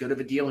is, and as good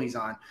of a deal he's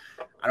on,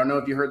 I don't know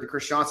if you heard the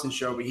Chris Johnson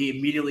show, but he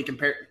immediately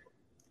compared.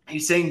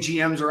 He's saying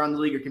GMs around the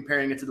league are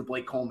comparing it to the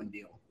Blake Coleman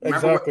deal.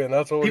 Exactly, and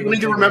that's what people need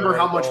to remember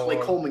how much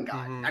Blake Coleman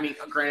got. Mm-hmm. I mean,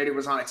 granted, it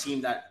was on a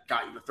team that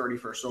got you the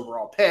 31st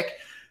overall pick,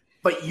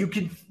 but you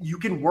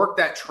can work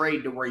that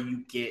trade to where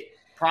you get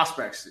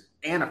prospects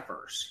and a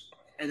first,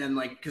 and then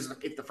like because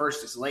if the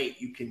first is late,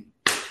 you can.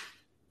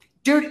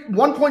 Dude,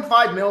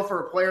 1.5 mil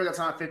for a player that's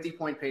on a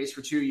 50-point pace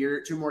for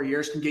 2 more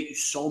years can get you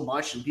so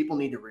much, and people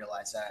need to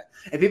realize that.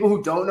 And people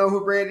who don't know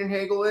who Brandon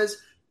Hagel is,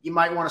 you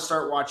might want to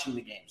start watching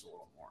the games a little.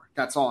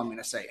 That's all I'm going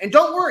to say. And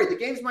don't worry, the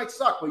games might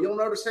suck, but you'll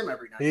notice him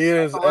every night. He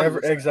is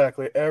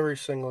every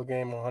single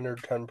game,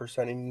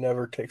 110%. He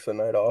never takes a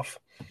night off.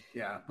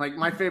 Yeah, like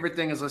my favorite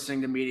thing is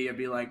listening to media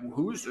be like,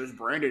 "Who's this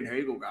Brandon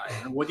Hagel guy?"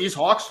 And what these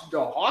Hawks,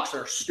 the Hawks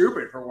are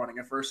stupid for wanting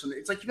it first. And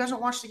it's like you guys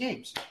don't watch the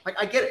games. Like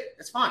I get it,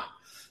 it's fine,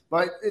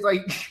 but it's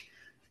like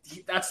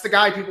that's the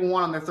guy people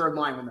want on their third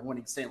line when they're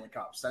winning Stanley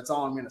Cups. That's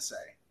all I'm going to say.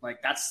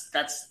 Like that's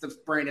the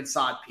Brandon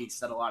Saad piece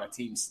that a lot of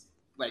teams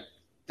like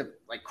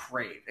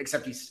crave.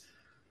 Except he's.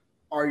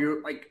 Are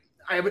you like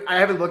I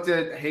haven't looked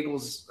at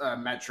Hagel's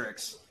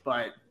metrics,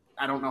 but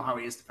I don't know how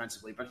he is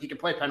defensively. But he can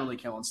play penalty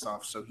kill and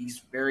stuff, so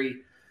he's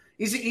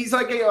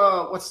like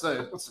a what's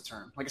the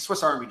term? Like a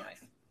Swiss Army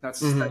knife.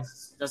 That's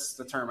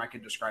the term I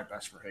can describe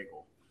best for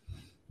Hagel.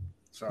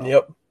 So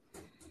yep.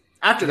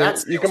 After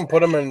that, you can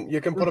put him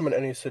in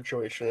any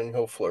situation and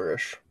he'll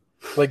flourish.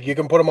 Like you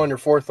can put him on your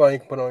fourth line, you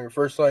can put him on your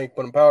first line, you can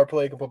put him power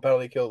play, you can put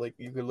penalty kill. Like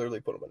you could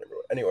literally put him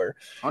anywhere,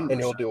 100%. And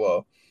he'll do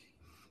well.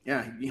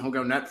 Yeah, he'll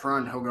go net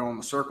front. He'll go on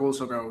the circles.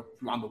 He'll go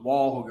on the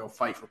wall. He'll go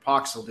fight for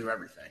pucks. He'll do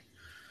everything.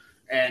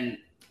 And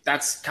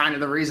that's kind of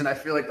the reason I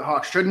feel like the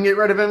Hawks shouldn't get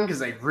rid of him because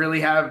they really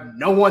have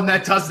no one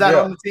that does that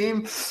on the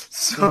team.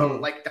 So,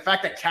 like, the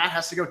fact that Cat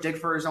has to go dig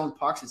for his own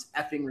pucks is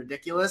effing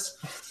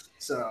ridiculous.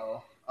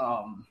 So,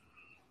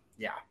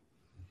 yeah.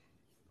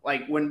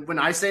 Like, when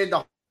I say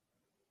the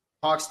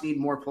Hawks need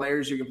more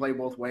players who can play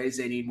both ways,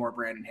 they need more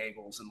Brandon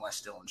Hagels and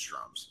less Dylan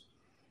Stroms.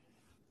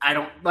 I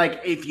don't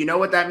like if you know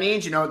what that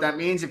means, you know what that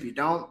means. If you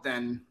don't,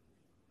 then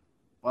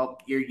well,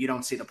 you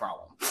don't see the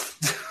problem.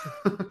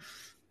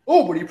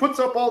 Oh, but he puts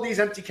up all these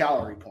empty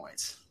calorie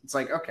points. It's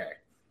like, okay.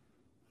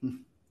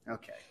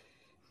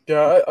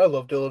 Yeah, I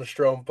love Dylan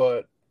Strome,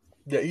 but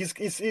yeah,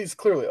 he's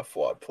clearly a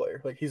flawed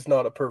player. Like he's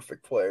not a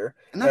perfect player.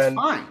 And that's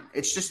fine.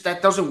 It's just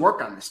that doesn't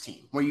work on this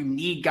team where you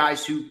need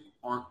guys who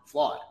aren't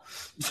flawed.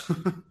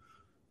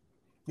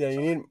 Yeah,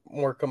 you need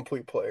more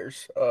complete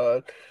players.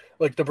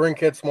 Like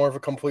DeBrincat's more of a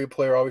complete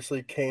player.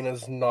 Obviously, Kane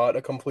is not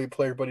a complete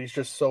player, but he's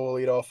just so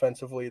elite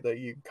offensively that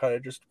you kind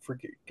of just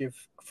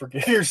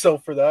forgive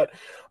yourself for that.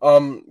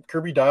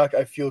 Kirby Dach,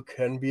 I feel,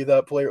 can be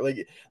that player.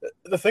 Like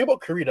the thing about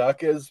Kirby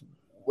Dach is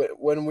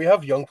when we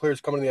have young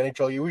players coming to the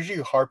NHL, you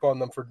usually harp on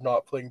them for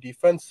not playing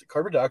defense.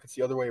 Kirby Dach, it's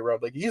the other way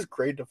around. Like he's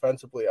great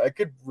defensively. I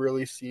could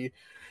really see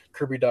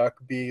Kirby Dach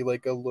be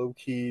like a low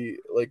key,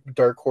 like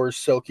dark horse,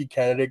 silky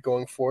candidate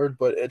going forward,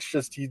 but it's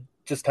just he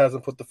just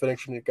hasn't put the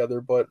finishing together.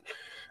 But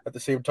at the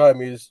same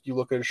time, you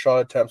look at his shot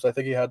attempts. I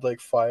think he had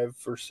like 5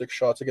 or 6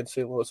 shots against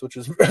St. Louis, which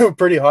is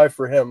pretty high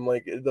for him.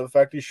 Like the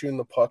fact he's shooting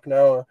the puck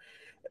now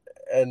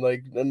and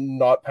like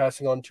not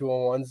passing on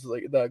 2-on-1s,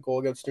 like that goal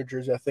against New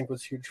Jersey, I think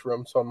was huge for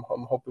him. So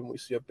I'm hoping we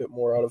see a bit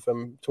more out of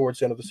him towards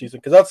the end of the season,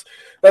 because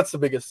that's the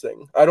biggest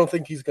thing. I don't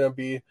think he's going to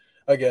be,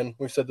 again,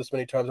 we've said this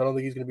many times, I don't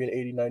think he's going to be an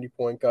 80, 90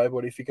 point guy,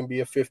 but if he can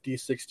be a 50,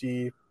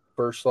 60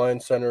 burst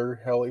line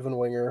center, hell, even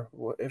winger,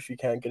 if he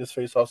can't get his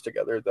faceoffs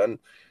together, then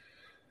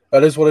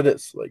that is what it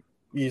is. Like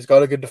he's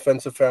got a good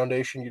defensive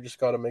foundation. You just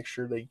got to make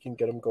sure that you can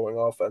get him going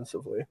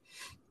offensively.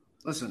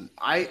 Listen,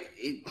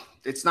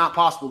 it's not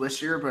possible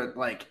this year, but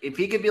like if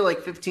he could be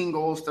like 15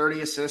 goals,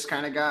 30 assists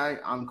kind of guy,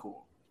 I'm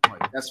cool.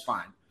 Like that's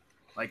fine.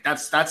 Like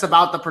that's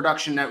about the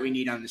production that we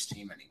need on this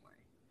team anyway.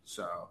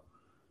 So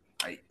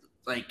I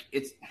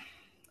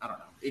don't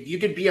know. If you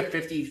could be a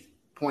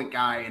 50-point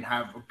guy and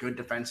have a good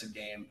defensive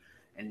game,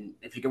 and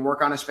if he can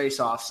work on his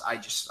faceoffs, I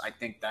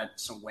think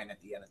that's a win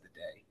at the end of the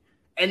day.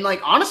 And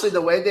like honestly,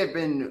 the way they've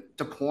been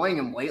deploying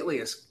him lately,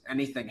 has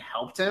anything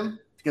helped him?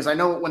 Because I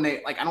know when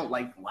I don't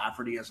like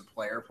Lafferty as a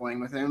player playing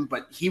with him,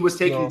 but he was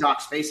taking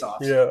Doc's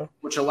faceoffs,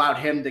 which allowed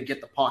him to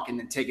get the puck and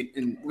then take it.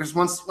 And because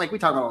once, like we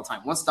talk about all the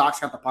time, once Doc's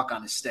got the puck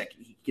on his stick,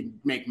 he can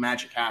make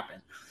magic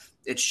happen.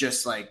 It's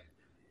just like,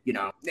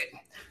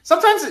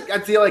 sometimes I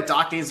feel like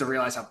Doc needs to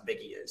realize how big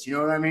he is. You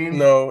know what I mean?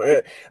 No,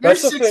 you're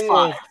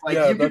 6'5".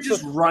 You can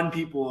just run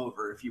people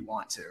over if you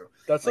want to.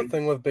 That's the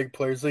thing with big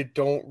players; they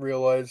don't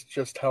realize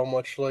just how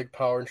much like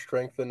power and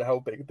strength and how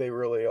big they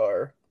really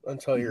are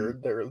until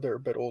they're a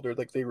bit older.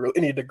 Like they really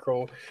need to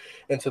grow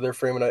into their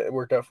frame, and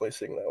we're definitely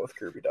seeing that with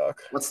Kirby Dach.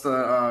 What's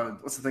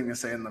the thing they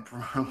say in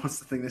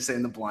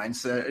the blind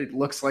set? It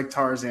looks like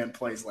Tarzan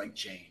plays like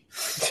Jane.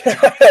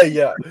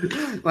 Yeah,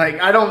 like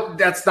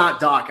that's not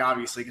Doc,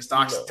 obviously, because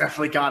Doc's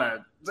definitely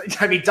got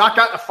Doc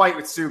got in a fight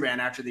with Subban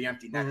after the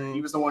empty net.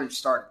 He was the one who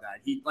started that.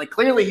 He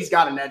clearly he's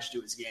got an edge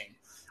to his game.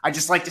 I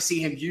just like to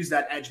see him use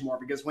that edge more,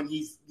 because when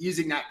he's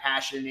using that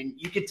passion, and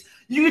you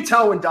could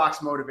tell when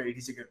Doc's motivated,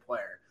 he's a good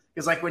player.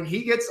 Because like when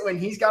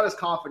he's got his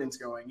confidence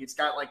going, he's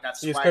got like that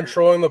swagger. He's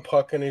controlling the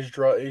puck and he's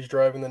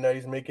driving the net.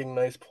 He's making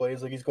nice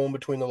plays. Like he's going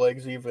between the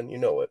legs even. You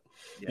know it.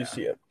 Yeah. You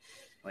see it.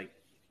 Like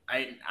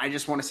I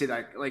just want to see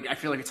that. Like I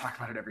feel like I talk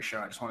about it every show.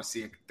 I just want to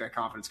see that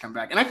confidence come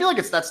back. And I feel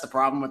like that's the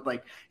problem with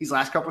like these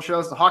last couple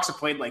shows. The Hawks have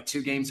played like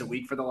 2 games a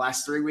week for the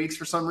last 3 weeks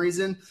for some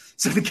reason.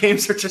 So the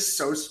games are just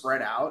so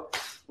spread out.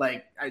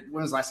 Like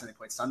when was the last time they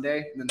played?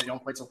 Sunday, and then they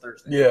don't play till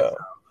Thursday. Yeah. So.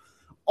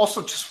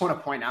 Also, just want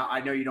to point out, I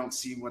know you don't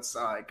see what's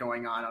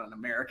going on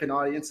American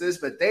audiences,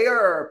 but they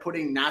are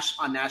putting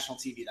on national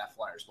TV that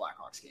Flyers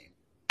Blackhawks game.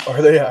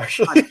 Are they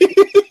actually?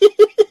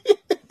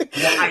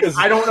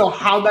 I don't know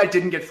how that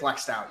didn't get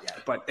flexed out yet,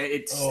 but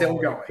it's still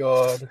going.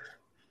 God.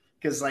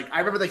 Because like I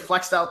remember they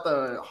flexed out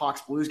the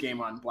Hawks Blues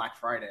game on Black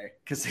Friday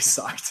because they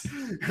sucked,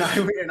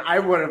 and I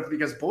would have,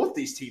 because both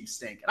these teams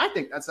stink. And I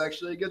think that's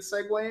actually a good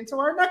segue into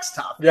our next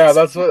topic. Yeah,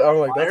 that's what I'm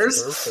like.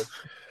 That's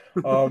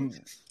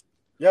perfect.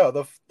 Yeah,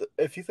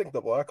 if you think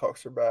the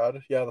Blackhawks are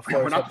bad, yeah, the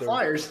Flyers. We're not the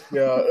Flyers.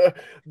 Yeah,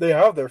 they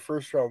have their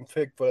first round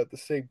pick, but at the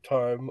same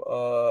time,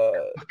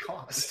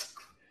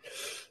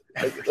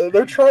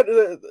 they're trying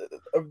to.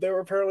 They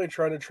were apparently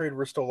trying to trade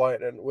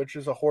Ristolainen, which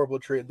is a horrible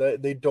trade.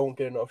 They don't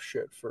get enough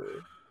shit for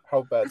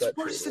how bad that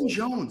trade worse than was.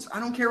 Jones. I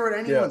don't care what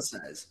anyone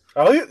says.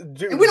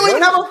 Dude, and we don't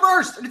even have a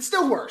first, and it's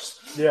still worse.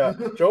 Yeah,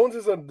 Jones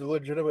is a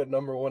legitimate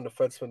number 1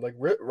 defenseman. Like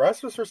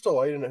Rasmus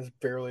Ristolainen is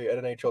barely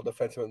an NHL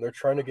defenseman. They're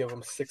trying to give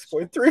him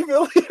 $6.3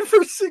 million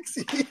for 6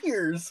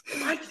 years.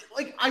 I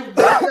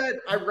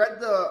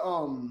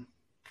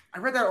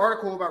read that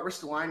article about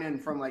Ristolainen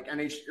from like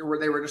NHL, where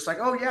they were just like,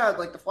 oh yeah,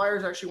 like the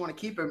Flyers actually want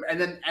to keep him,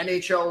 and then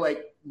NHL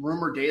like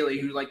Rumor Daily,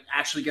 who like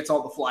actually gets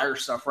all the Flyer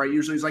stuff right,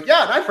 usually he's like,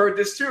 yeah, and I've heard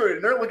this too,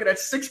 and they're looking at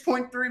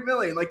 $6.3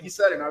 million, like you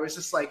said, and I was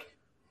just like,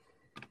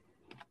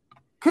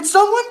 could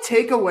someone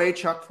take away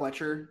Chuck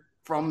Fletcher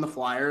from the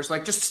Flyers?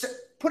 Like just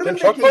put him in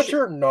Chuck vacation.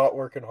 Fletcher not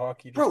working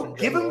hockey, bro?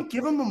 Give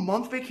him a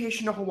month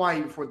vacation to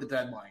Hawaii before the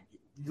deadline.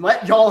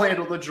 Let y'all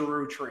handle the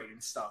Giroux trade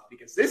and stuff,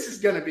 because this is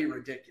going to be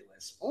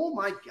ridiculous. Oh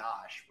my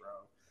gosh, bro.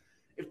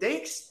 If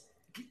they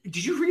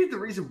did you read the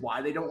reason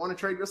why they don't want to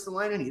trade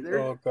Ristolainen either?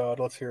 Oh God,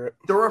 let's hear it.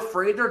 They're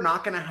afraid they're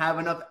not going to have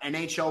enough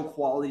NHL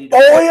quality.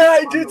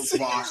 I did see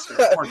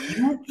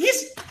that.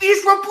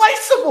 He's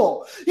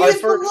replaceable.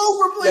 He's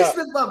below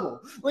replacement level.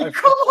 Like,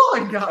 come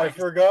on, guys.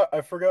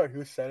 I forgot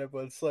who said it,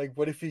 but it's like,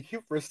 but if you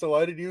keep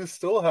Ristolainen, you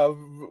still have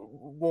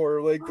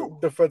more like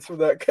defensemen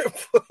that can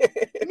play.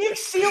 Nick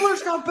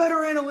Seeler's got better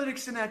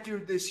analytics than that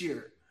dude this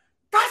year.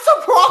 That's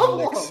a problem.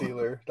 Nick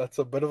Seeler, that's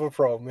a bit of a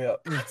problem. Yeah,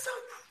 that's a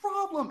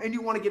problem. And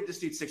you want to give this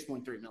dude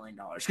 $6.3 million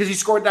because he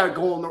scored that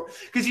goal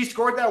because he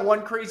scored that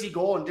one crazy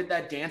goal and did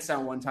that dance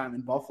down one time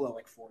in Buffalo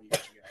like 4 years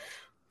ago.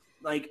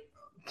 Like,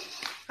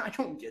 I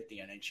don't get the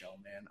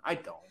NHL, man. I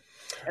don't.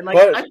 And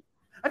like,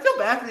 I feel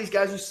bad for these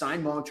guys who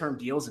signed long-term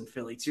deals in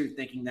Philly too,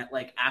 thinking that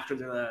like after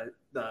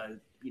the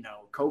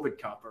COVID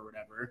Cup or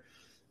whatever,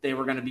 they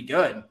were going to be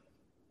good.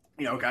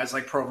 You know, guys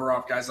like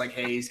Provorov, guys like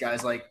Hayes,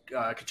 guys like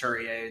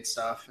Couturier and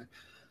stuff.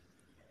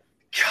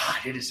 God,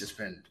 it has just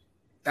been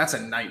 – that's a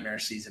nightmare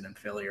season in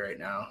Philly right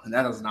now, and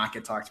that does not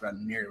get talked about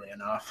nearly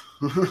enough.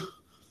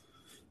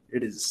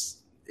 It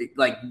is –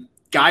 like,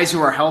 guys who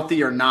are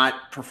healthy are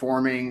not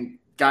performing.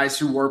 Guys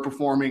who were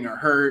performing are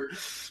hurt.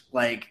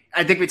 Like,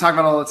 I think we talk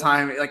about it all the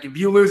time. Like, if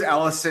you lose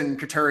Ellison,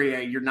 Couturier,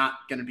 you're not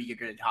going to be a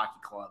good hockey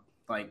club.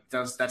 Like,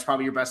 that's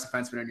probably your best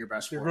defenseman and your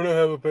best You're forward. going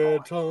to have a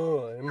bad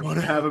time. You're going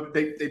to have a –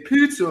 they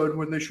pizzaed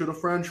when they should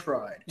have French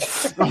fried.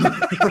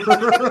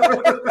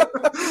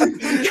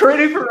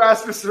 Trading for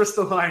Rasmus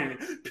Ristolainen.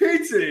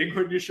 Pizzaing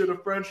when you should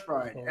have French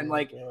fried. And,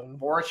 like,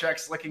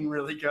 Voracek's looking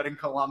really good in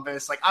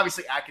Columbus. Like,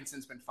 obviously,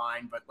 Atkinson's been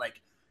fine, but,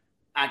 like,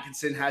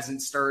 Atkinson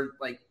hasn't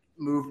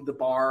moved the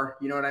bar.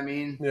 You know what I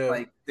mean? Yeah.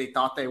 Like, they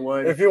thought they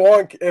would. If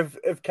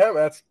Cam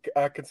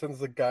Atkinson's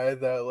the guy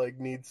that like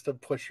needs to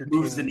push your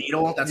moves team, the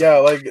needle. I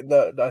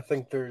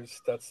think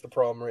that's the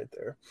problem right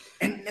there.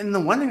 And the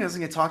one thing that doesn't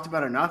get talked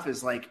about enough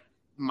is like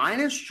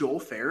minus Joel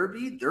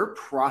Farabee, their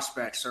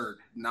prospects are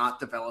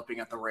not developing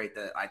at the rate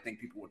that I think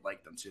people would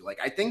like them to. Like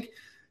I think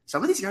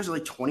some of these guys are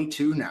like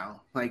 22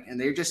 now, like, and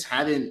they just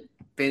haven't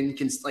been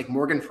like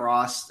Morgan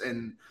Frost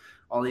and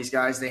all these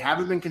guys, they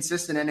haven't been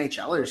consistent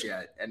NHLers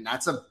yet. And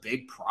that's a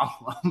big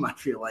problem, I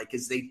feel like,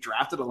 because they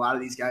drafted a lot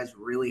of these guys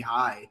really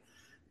high.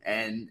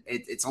 And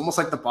it's almost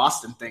like the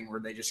Boston thing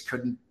where they just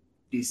couldn't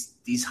 –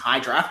 these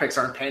high draft picks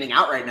aren't panning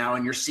out right now.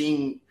 And you're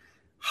seeing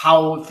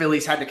how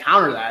Philly's had to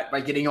counter that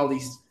by getting all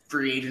these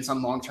free agents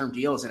on long-term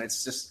deals. And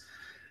it's just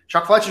 –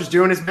 Chuck Fletcher's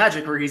doing his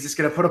magic where he's just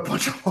going to put a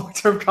bunch of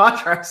long-term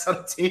contracts on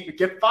a team and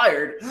get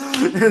fired.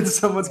 And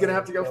someone's going to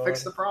have to go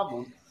fix the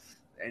problem.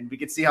 And we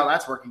can see how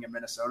that's working in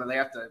Minnesota.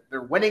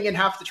 They're winning and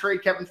have to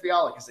trade Kevin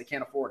Fiala because they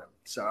can't afford him.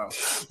 So,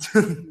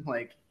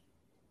 like,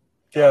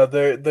 yeah,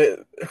 they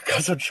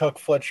because of Chuck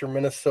Fletcher,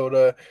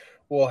 Minnesota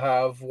will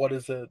have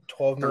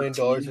 $12 million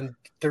and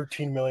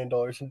 $13 million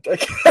in dead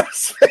cap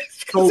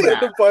space because they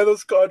had to buy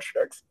those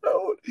contracts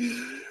out.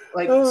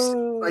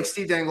 Like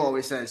Steve Dangle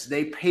always says,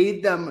 they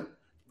paid 2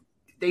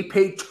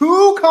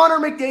 Connor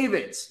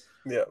McDavids.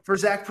 Yeah, for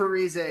Zach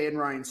Parise and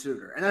Ryan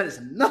Suter, and that is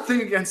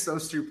nothing against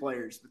those 2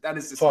 players, but that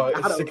is just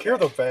secure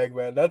the bag,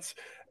 man. That's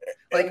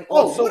like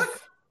that's like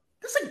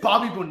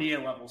Bobby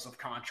Bonilla levels of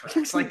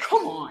contracts. Like,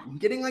 come on,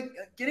 getting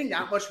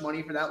that much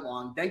money for that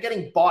long, then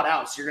getting bought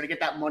out, so you're gonna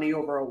get that money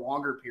over a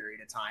longer period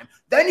of time.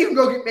 Then you can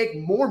go make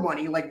more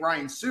money, like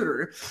Ryan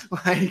Suter.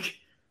 Like,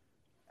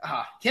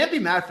 can't be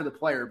mad for the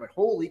player, but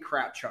holy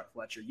crap, Chuck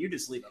Fletcher, you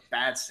just leave a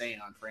bad stain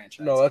on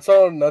franchise. No, that's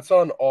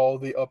on all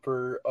the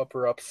upper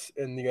ups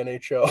in the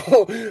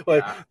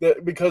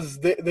NHL, because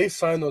they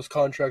signed those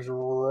contracts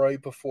right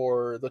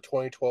before the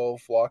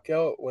 2012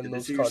 lockout when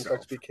those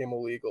contracts became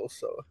illegal.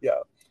 So yeah,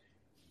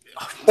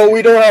 but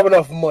we don't have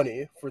enough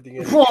money for the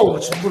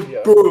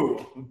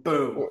NHL.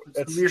 Boo!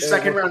 Your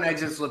second round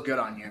exits look good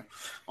on you,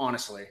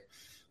 honestly.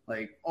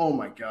 Like, oh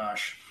my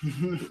gosh.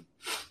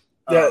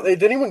 Yeah, they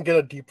didn't even get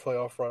a deep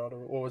playoff run out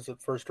of it. What was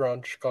it? First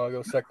round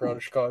Chicago, second round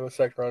of Chicago,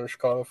 second round of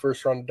Chicago,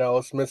 first round of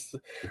Dallas,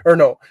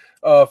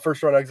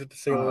 first round exit to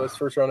St. Louis,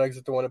 first round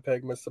exit to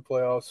Winnipeg, missed the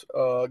playoffs,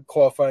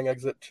 qualifying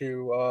exit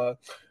to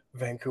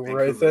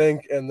Vancouver, I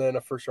think, and then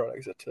a first round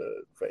exit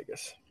to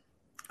Vegas.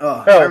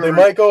 They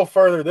might go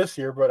further this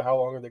year, but how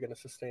long are they going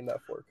to sustain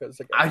that for? Because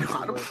I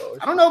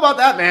don't know about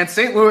that, man.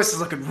 St. Louis is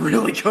looking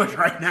really good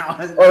right now.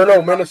 Or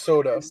no,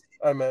 Minnesota.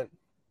 I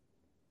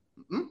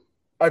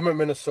meant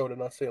Minnesota,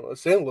 not St. Louis.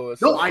 St. Louis.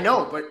 No, I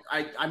know, but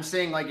I'm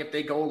saying, like, if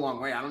they go a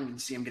long way, I don't even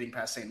see them getting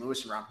past St.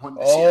 Louis in round 1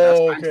 this year.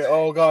 Okay.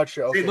 Oh,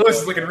 gotcha. St. Louis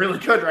is looking really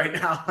good right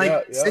now.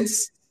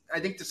 Since, I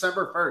think,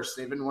 December 1st,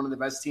 they've been one of the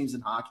best teams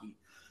in hockey.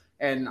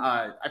 And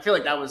I feel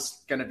like that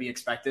was going to be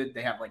expected.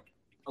 They have, like,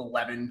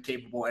 11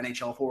 capable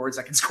NHL forwards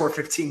that can score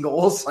 15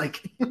 goals.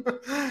 Like,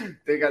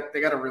 they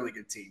got a really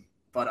good team.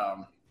 But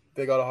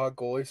they got a hot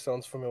goalie.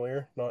 Sounds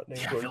familiar. Not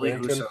named Billy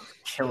Husso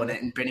killing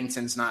it, and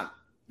Binnington's not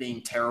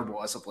being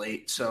terrible as of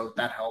late, so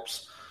that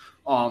helps.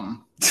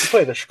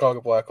 Play the Chicago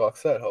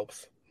Blackhawks, that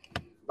helps.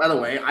 By the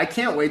way, I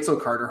can't wait till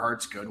Carter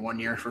Hart's good one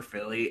year for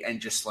Philly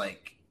and just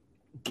like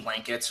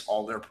blankets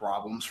all their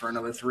problems for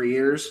another 3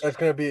 years. That's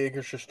going to be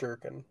Igor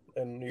Shesterkin.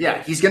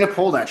 Yeah, he's going to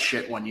pull that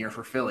shit 1 year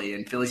for Philly,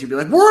 and Philly's going to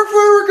be like,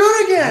 we're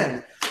good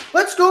again.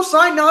 Let's go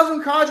sign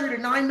Nazem Kadri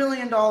to $9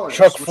 million.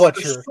 Chuck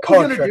Fletcher,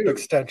 contract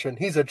extension.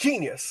 He's a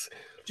genius.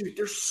 Dude,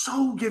 they're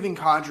so giving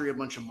Kadri a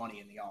bunch of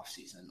money in the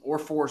offseason, or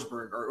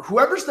Forsberg, or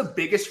whoever's the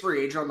biggest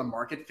free agent on the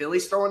market.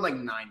 Philly's throwing like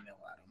 $9 million at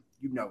him.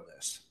 You know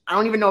this. I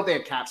don't even know if they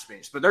have cap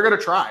space, but they're going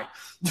to try.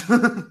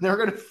 They're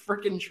going to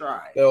freaking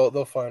try.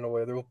 They'll find a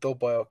way. They'll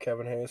buy out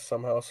Kevin Hayes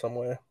somehow, some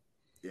way.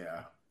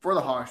 Yeah. For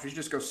the Hawks, we should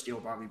just go steal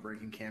Bobby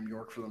Brigg and Cam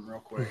York for them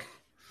real quick.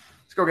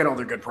 Let's go get all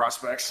their good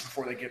prospects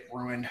before they get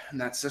ruined in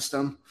that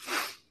system.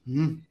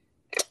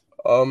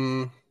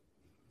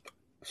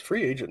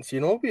 Free agents. You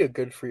know what would be a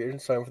good free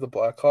agent sign for the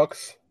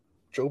Blackhawks?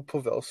 Joe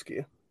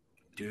Pavelski.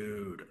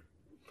 Dude.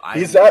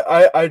 I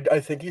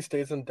think he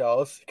stays in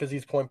Dallas because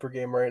he's point per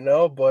game right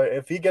now. But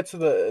if he gets to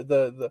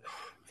the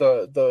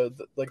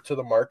to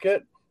the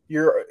market,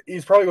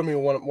 he's probably going to be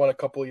one a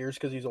couple of years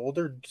because he's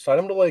older. Sign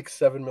him to like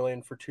 $7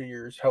 million for 2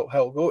 years.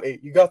 Hell, go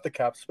 8. You got the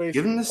cap space.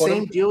 Give him the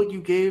same deal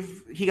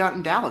he got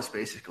in Dallas,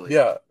 basically.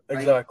 Yeah,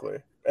 exactly.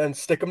 Right? And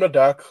stick him to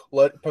Dak.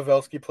 Let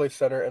Pavelski play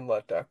center and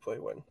let Dak play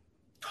wing.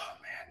 Oh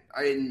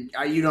man,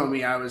 I you know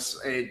me. I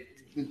was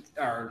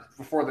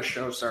before the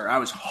show started, I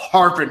was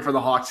harping for the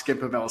Hawks to get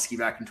Pavelski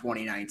back in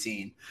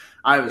 2019.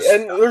 And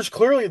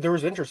there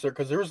was interest there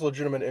because there was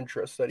legitimate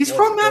interest. That he's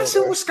from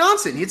Madison,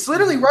 Wisconsin. It's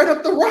literally right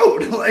up the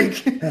road. Like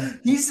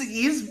he's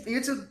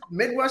a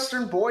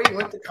Midwestern boy. He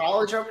went to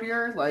college up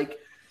here. Like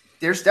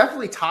there's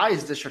definitely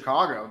ties to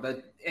Chicago.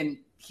 And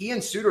he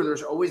and Suter,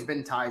 there's always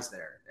been ties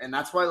there, and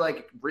that's why like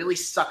it really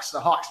sucks the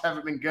Hawks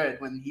haven't been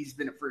good when he's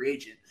been a free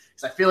agent.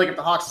 Because I feel like if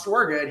the Hawks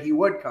were good, he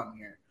would come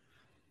here.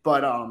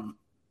 But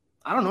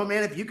I don't know,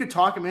 man. If you could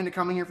talk him into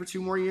coming here for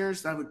 2 more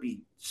years, that would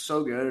be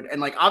so good.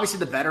 And, like, obviously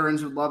the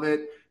veterans would love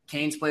it.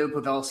 Kane's played with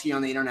Pavelski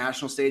on the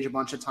international stage a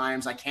bunch of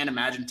times. I can't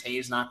imagine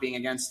Taves not being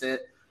against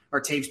it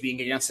or Taves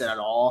being against it at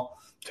all.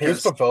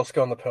 Taves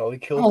Pavelski on the penalty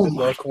kill. Good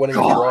luck winning a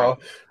draw.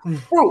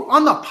 Bro,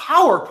 on the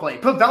power play.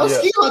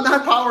 Pavelski on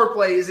that power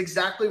play is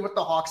exactly what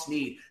the Hawks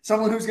need.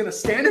 Someone who's going to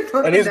stand in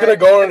front of the net. And he's going to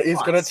go and he's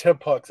going to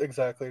tip pucks.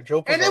 Exactly.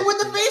 Joe Pavelski. And then with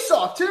the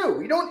face-off, too.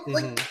 You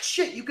don't,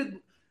 shit, you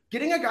could –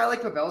 getting a guy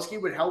like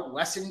Pavelski would help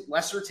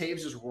Lesser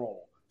Taves'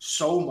 role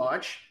so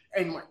much.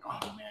 And, like, oh,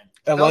 man.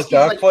 And let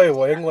Dak play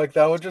wing. Like,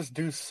 that would just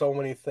do so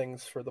many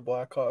things for the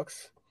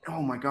Blackhawks.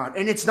 Oh, my God.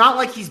 And it's not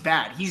like he's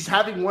bad. He's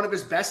having one of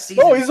his best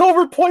seasons. Oh, he's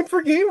over point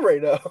per game right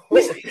now.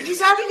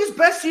 He's having his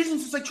best season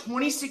since, like,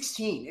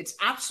 2016. It's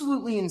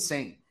absolutely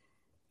insane.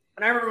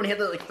 And I remember when he had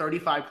that, like,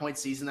 35-point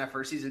season that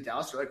first season in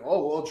Dallas, they're like,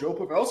 oh, well, Joe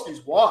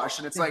Pavelski's washed.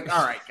 And it's like,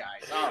 all right,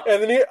 guys. All right.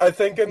 And then I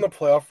think in the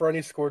playoff run,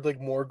 he scored, like,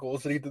 more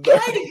goals than he did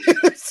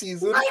that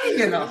season. I didn't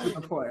get enough in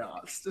the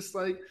playoffs. Just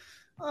like,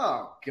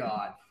 oh,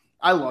 God.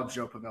 I love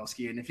Joe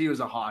Pavelski. And if he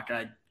was a Hawk,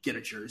 I'd get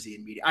a jersey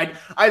immediately.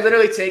 I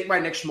literally take my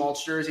Nick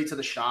Schmaltz jersey to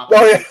the shop.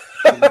 Oh, yeah.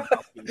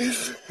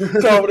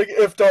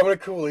 If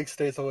Dominic Kulik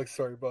stays, I'm like,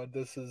 sorry, bud.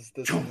 This is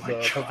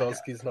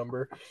Pavelski's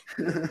number.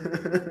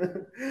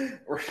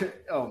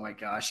 Oh my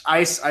gosh, I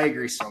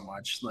agree so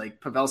much.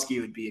 Like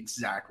Pavelski would be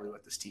exactly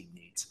what this team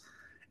needs.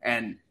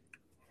 And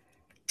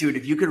dude,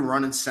 if you could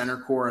run in center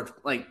core of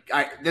I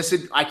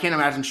can't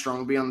imagine Strome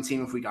would be on the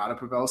team if we got a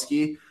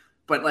Pavelski.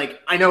 But like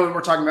I know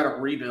we're talking about a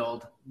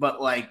rebuild,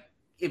 but like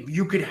if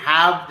you could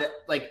have that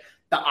like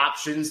the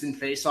options in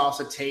faceoffs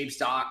of Taves,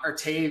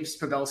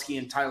 Pavelski,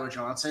 and Tyler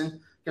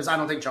Johnson. Because I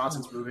don't think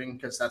Johnson's moving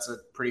because that's a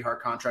pretty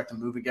hard contract to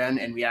move again.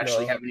 And we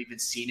actually haven't even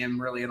seen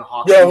him really in the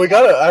Hawks. Yeah, we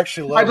got to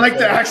actually. I'd like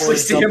to actually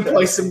see him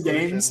play some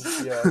games.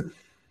 Yeah.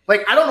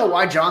 Like, I don't know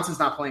why Johnson's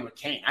not playing with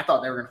Kane. I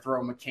thought they were going to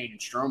throw him with Kane and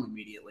Strome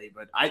immediately.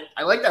 But I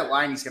like that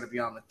line he's going to be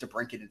on with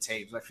DeBrincat and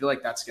Taves. I feel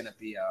like that's going to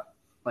be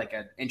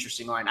an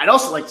interesting line. I'd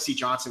also like to see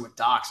Johnson with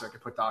Doc so I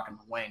could put Doc in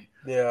the wing.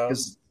 Yeah.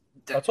 Because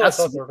that's what I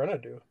thought they were going to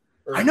do.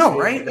 I know,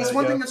 right? That's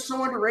one thing that's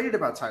so underrated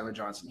about Tyler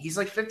Johnson. He's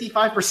like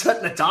 55%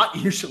 in the dot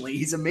usually.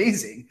 He's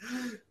amazing.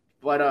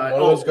 But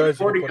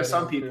according to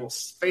some people,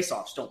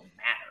 face-offs don't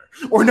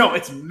matter. Or no,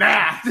 it's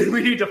math, and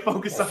we need to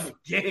focus on the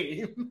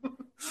game.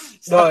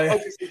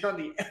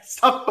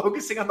 Stop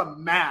focusing on the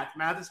math.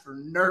 Math is for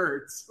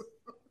nerds.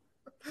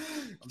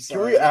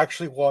 Can we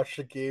actually watch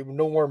the game?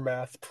 No more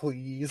math,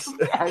 please.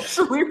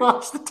 Actually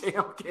watch the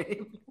damn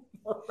game.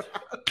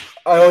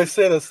 I always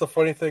say this. The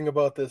funny thing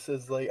about this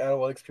is like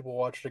analytics people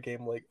watch the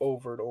game like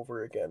over and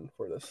over again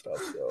for this stuff.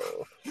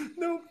 So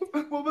no,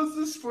 what was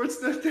the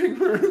Sportsnet thing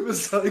where it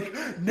was like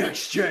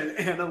next gen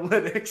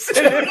analytics?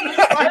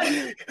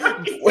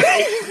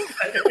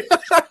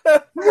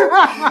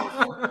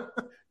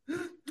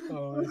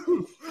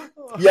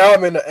 Yeah,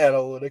 I'm into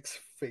analytics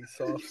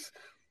face-offs.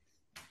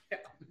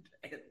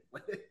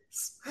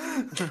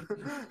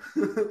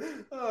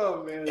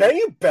 Oh man! Can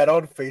you bet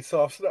on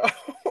face-offs now?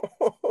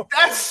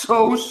 That's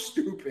so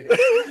stupid.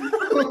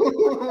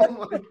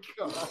 Oh my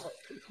god!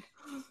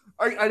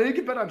 I didn't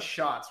get bet on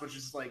shots, which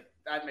is like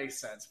that makes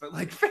sense. But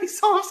like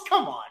face-offs,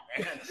 come on,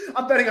 man.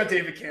 I'm betting on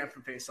David Camp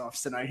for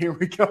face-offs tonight. Here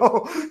we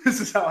go.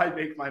 This is how I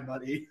make my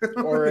money.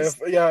 Or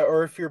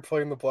if you're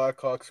playing the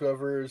Blackhawks,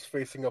 whoever is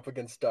facing up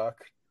against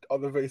Doc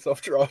on the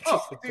face-off draw.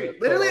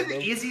 Literally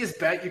the easiest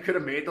bet you could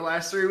have made the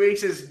last 3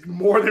 weeks is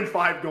more than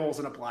 5 goals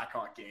in a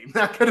Blackhawk game.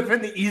 That could have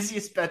been the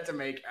easiest bet to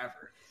make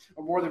ever,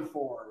 or more than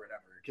 4 or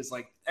whatever. Because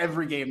like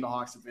every game the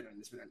Hawks have been in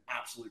has been an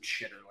absolute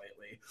shitter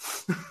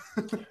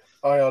lately.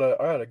 I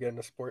oughta get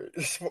into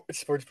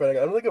sports betting.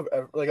 I don't think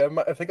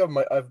I've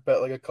ever I've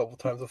bet like a couple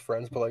times with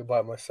friends, but like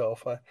by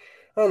myself. I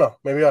don't know.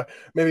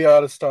 Maybe I ought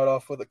to start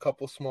off with a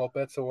couple small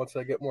bets, and once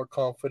I get more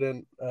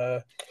confident,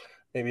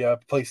 maybe I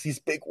place these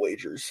big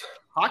wagers.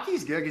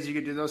 Hockey's good because you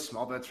could do those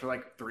small bets for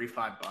like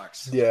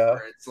 $3-5. Yeah,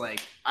 it's like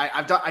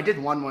I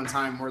did one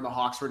time where the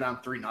Hawks were down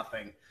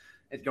 3-0.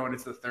 It's going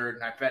into the third,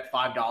 and I bet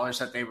 $5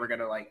 that they were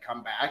gonna like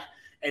come back.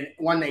 And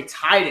when they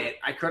tied it,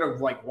 I could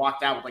have like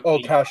walked out with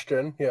like cashed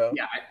in, yeah.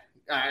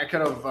 I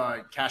could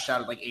have cashed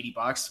out at like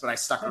 $80, but I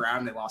stuck around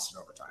and they lost in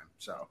overtime.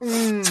 So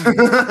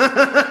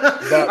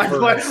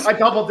I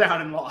doubled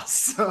down and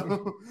lost.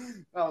 So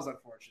that was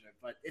unfortunate,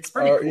 but it's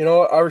pretty cool. You know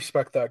what? I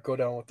respect that. Go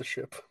down with the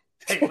ship.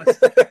 Hey,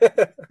 listen,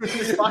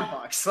 it's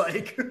 $5.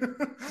 Like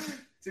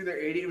it's either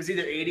 80. It was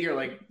either 80 or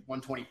like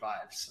 125.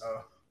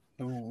 So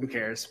who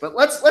cares? But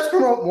let's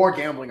promote more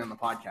gambling on the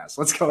podcast.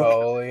 Let's go.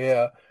 Oh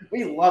yeah,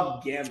 we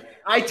love gambling.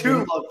 I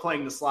too love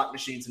playing the slot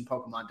machines in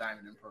Pokemon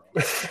Diamond and Pearl.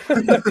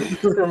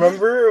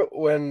 Remember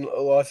when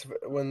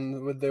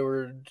they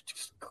were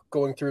just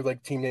going through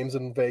like team names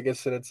in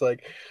Vegas, and it's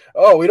like,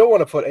 oh, we don't want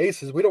to put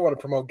aces, we don't want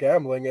to promote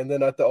gambling, and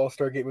then at the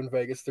All-Star game in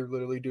Vegas, they're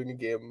literally doing a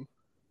game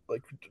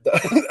like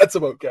that's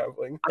about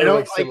gambling. I know,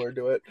 like similar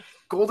to it.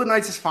 Golden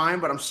Knights is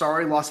fine, but I'm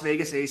sorry, Las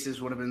Vegas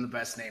Aces would have been the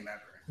best name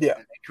ever. Yeah,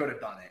 and they could have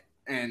done it.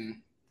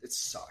 And it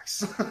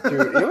sucks.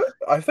 Dude,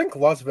 I think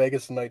Las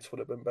Vegas Knights would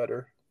have been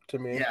better to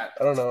me. Yeah.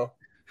 I don't know.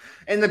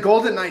 And the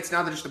Golden Knights,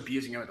 now they're just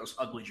abusing it with those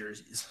ugly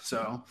jerseys.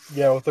 So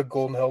yeah, with the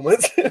golden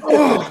helmets.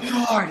 Oh,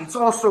 God. It's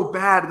all so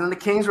bad. And then the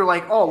Kings were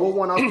like, oh, we'll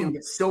one-up you and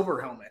get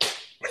silver helmet.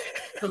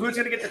 So who's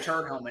going to get the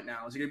turd helmet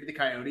now? Is it going to be the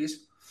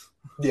Coyotes?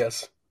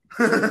 Yes.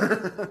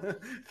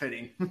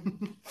 Fitting.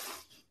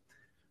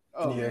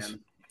 Oh, yes. Man.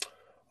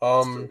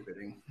 So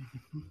fitting.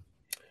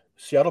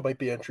 Seattle might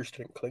be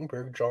interested in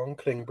Klingberg, John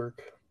Klingberg.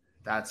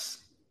 That's,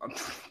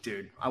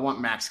 dude, I want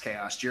max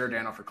chaos.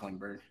 Giordano for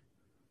Klingberg.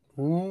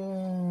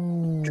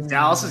 Ooh.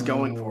 Dallas is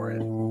going for it.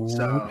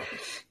 So,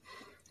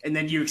 and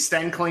then you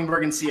extend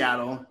Klingberg in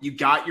Seattle. You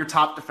got your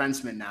top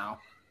defenseman now.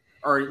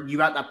 Or you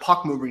got that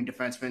puck-moving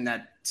defenseman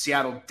that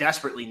Seattle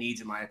desperately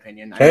needs, in my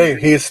opinion. Hey,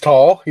 he's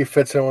tall. He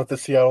fits in with the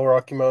Seattle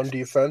Rocky Mountain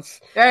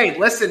defense. Hey,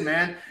 listen,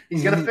 man.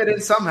 He's going to fit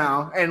in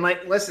somehow. And,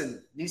 like,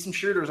 listen, need some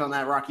shooters on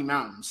that Rocky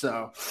Mountain.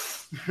 So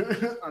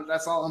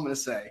that's all I'm going to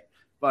say.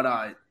 But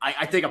I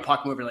think a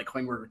puck mover like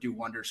Klingberg would do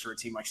wonders for a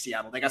team like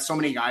Seattle. They got so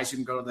many guys who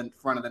can go to the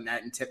front of the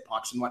net and tip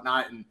pucks and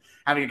whatnot. And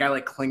having a guy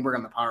like Klingberg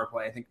on the power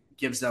play, I think,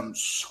 gives them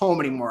so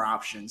many more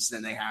options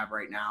than they have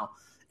right now.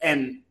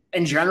 And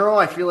in general,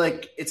 I feel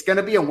like it's going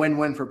to be a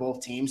win-win for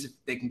both teams if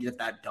they can get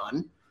that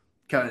done.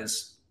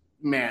 Because,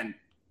 man,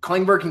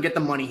 Klingberg can get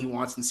the money he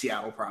wants in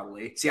Seattle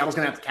probably. Seattle's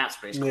going to have the cap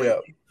space.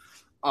 Clearly.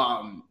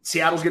 Yeah.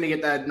 Seattle's going to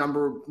get that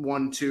number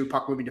 1-2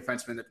 puck-moving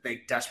defenseman that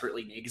they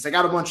desperately need. Because they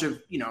got a bunch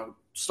of,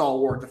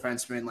 stalwart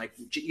defensemen. Like,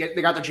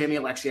 they got the Jamie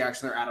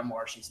Alexiaks and their Adam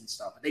Larsons and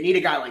stuff. But they need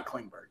a guy like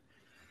Klingberg.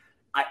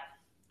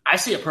 I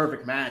see a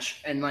perfect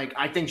match. And,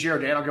 I think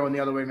Giordano going the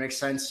other way makes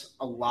sense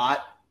a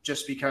lot.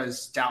 Just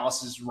because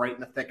Dallas is right in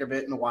the thick of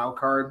it in the wild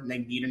card, and they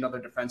need another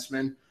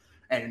defenseman.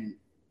 And,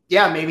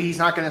 yeah, maybe he's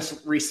not going to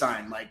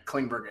re-sign like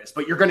Klingberg is,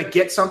 but you're going to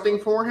get something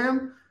for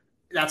him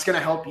that's going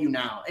to help you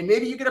now. And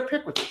maybe you get a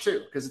pick with it,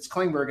 too, because it's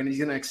Klingberg, and he's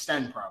going to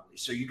extend probably.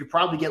 So you could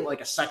probably get,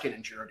 a second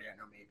in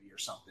Giordano maybe or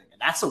something. And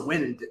that's a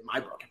win in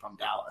my book if I'm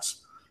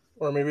Dallas.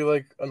 Or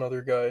maybe,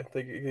 another guy.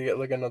 They could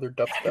get, another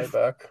depth guy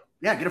back.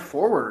 Yeah, get a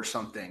forward or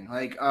something.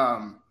 I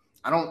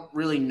don't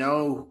really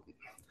know –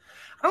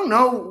 I don't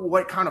know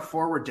what kind of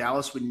forward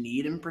Dallas would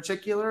need in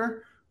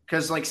particular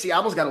because,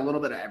 Seattle's got a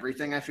little bit of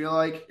everything, I feel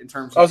like, in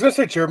terms of – I was going to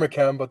say Jared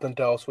McCann, but then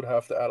Dallas would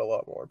have to add a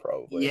lot more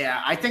probably. Yeah,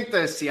 I think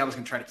the Seattle's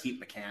going to try to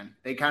keep McCann.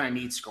 They kind of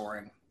need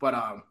scoring. But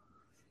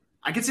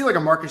I could see, a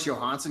Marcus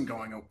Johansson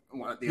going the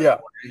other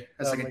way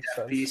as, a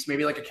depth piece.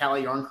 Maybe, a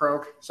Calle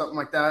Yarncroke, something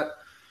like that.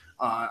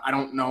 I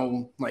don't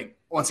know,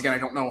 once again, I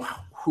don't know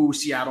who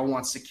Seattle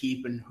wants to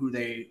keep and who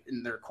they –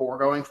 in their core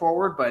going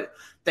forward. But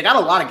they got a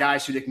lot of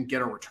guys who they can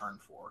get a return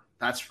for.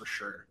 That's for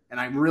sure. And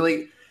I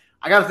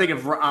got to think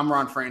if I'm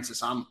Ron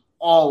Francis, I'm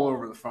all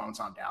over the phones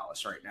on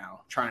Dallas right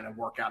now, trying to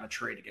work out a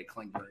trade to get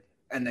Klingberg.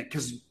 And then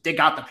because they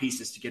got the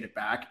pieces to get it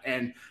back.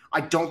 And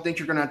I don't think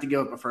you're going to have to give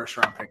up a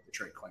first-round pick to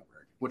trade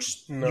Klingberg,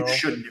 which you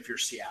shouldn't if you're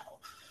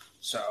Seattle.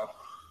 So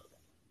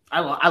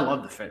I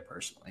love the fit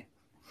personally.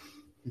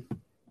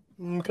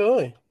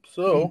 Okay.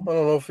 So I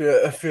don't know if you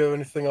have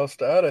anything else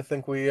to add. I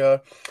think we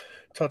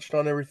touched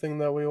on everything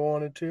that we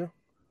wanted to.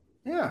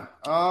 Yeah.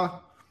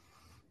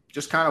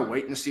 Just kind of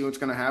waiting to see what's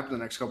going to happen the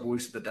next couple of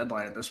weeks at the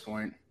deadline at this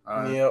point.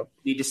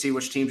 Need to see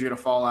which teams are going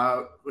to fall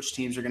out, which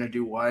teams are going to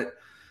do what.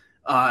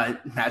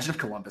 Imagine if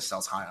Columbus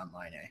sells high on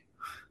Line A.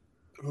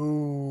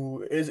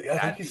 I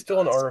think he's still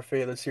an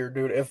RFA this year,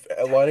 dude. If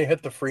Laine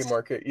hit the free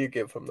market, you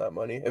give him that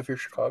money. If you're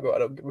Chicago, I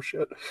don't give a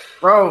shit.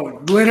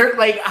 Bro, literally,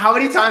 like, how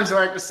many times do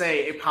I have to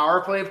say a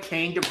power play of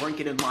Kane,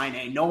 DeBrincat, and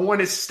Laine? No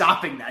one is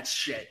stopping that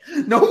shit.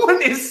 No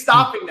one is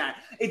stopping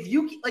that. If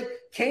you, like,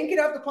 Kane can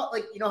have the puck,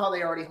 like, you know how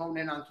they already honed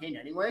in on Kane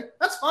anyway?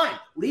 That's fine.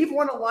 Leave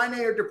one of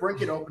Laine or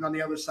DeBrincat open on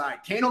the other side.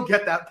 Kane will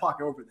get that puck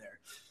over there.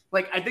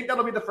 Like, I think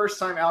that'll be the first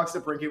time Alex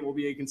DeBrincat will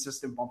be a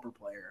consistent bumper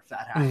player if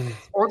that happens.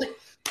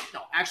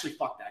 No, actually,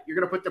 fuck that. You're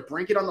going to put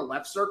DeBrincat on the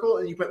left circle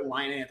and you put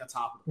Laine at the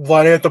top.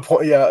 Laine at the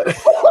point, yeah.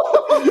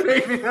 Oh,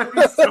 baby, that'd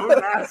be so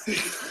nasty.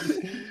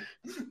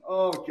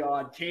 Oh,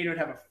 God. Kane would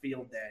have a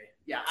field day.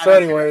 Yeah. So,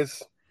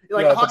 anyways.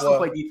 Hawks will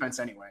play defense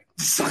anyway.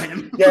 Just sign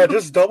him. Yeah,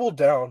 just double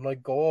down.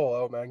 Like, go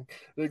all out, man.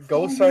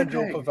 Go sign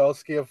Joe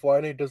Pavelski. If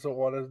Laine doesn't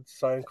want to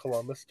sign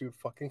Columbus, dude,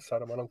 fucking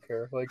sign him. I don't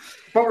care. Like,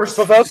 but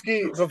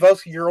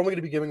Pavelski, you're only going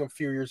to be giving him a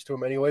few years to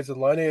him anyways,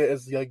 and Laine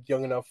is, like,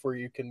 young enough where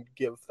you can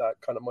give that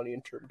kind of money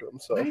in turn to him.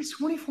 So but he's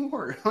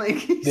 24. Like,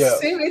 he's the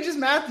same age as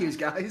Matthews,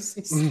 guys.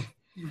 He's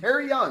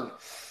very young.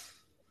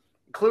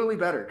 Clearly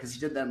better because he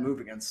did that move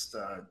against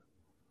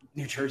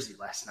New Jersey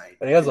last night.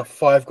 And he has a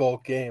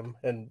 5-goal game,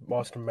 and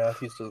Austin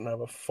Matthews doesn't have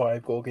a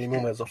 5-goal game. He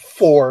only has a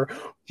 4.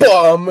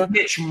 Bum!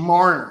 Mitch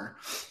Marner.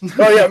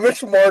 Oh, yeah,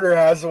 Mitch Marner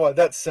has one.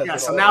 That sets it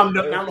so now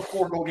the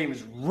 4-goal game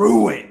is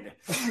ruined.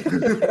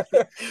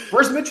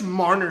 Where's Mitch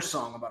Marner's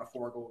song about a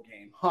 4-goal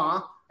game?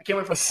 Huh? I can't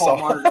wait for Paul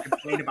Marner to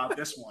complain about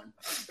this one.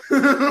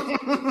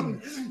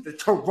 The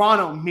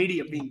Toronto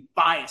media being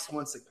biased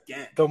once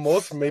again. The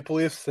most Maple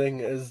Leafs thing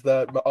is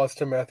that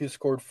Austin Matthews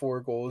scored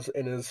 4 goals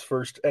in his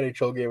first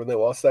NHL game and they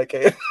lost that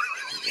game.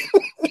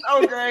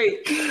 Oh,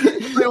 great.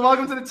 So,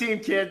 welcome to the team,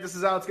 kid. This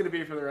is how it's going to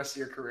be for the rest of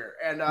your career.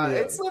 And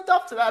it's lived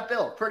up to that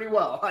bill pretty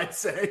well, I'd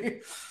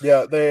say.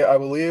 Yeah, I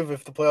believe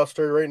if the playoffs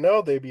started right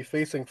now, they'd be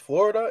facing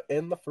Florida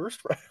in the first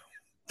round.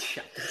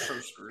 Yeah, they're so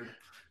screwed.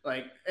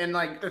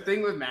 The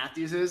thing with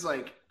Matthews is,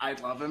 like, I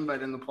love him,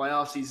 but in the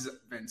playoffs, he's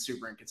been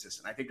super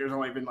inconsistent. I think there's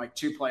only been,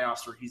 2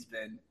 playoffs where he's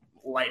been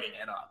lighting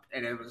it up.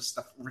 And it was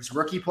his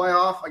rookie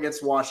playoff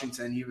against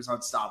Washington. He was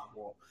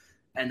unstoppable.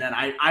 And then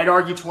I'd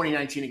argue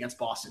 2019 against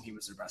Boston, he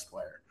was their best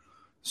player.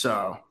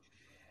 So,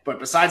 but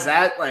besides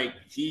that,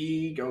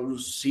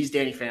 he's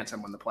Danny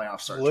Phantom when the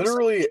playoffs start.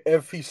 Literally,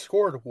 if he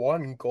scored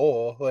 1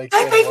 goal, in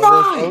one of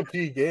those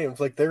OT games,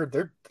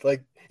 they're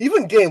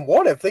even game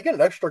 1, if they get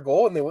an extra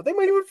goal and they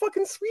might even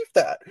fucking sweep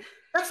that.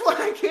 That's why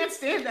I can't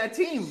stand that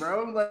team,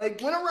 bro. Win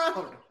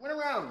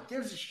around,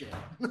 gives a shit.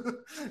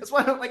 That's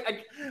why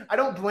I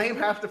don't blame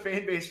half the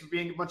fan base for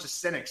being a bunch of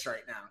cynics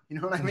right now. You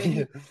know what I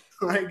mean?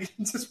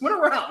 Just win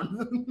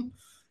around.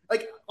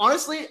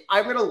 Honestly,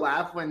 I'm gonna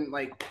laugh when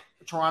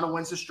Toronto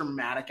wins this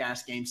dramatic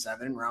ass game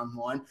 7, round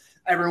 1.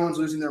 Everyone's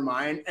losing their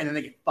mind, and then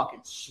they get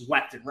fucking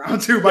swept in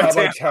round 2 by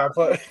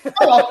Tampa.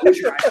 Oh,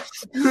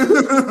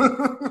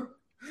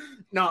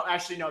 No,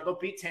 actually, no. They'll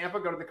beat Tampa,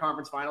 go to the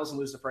conference finals, and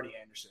lose to Freddie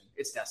Anderson.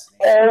 It's destiny.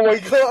 Oh, my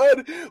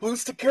God.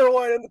 Lose to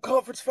Carolina in the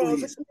conference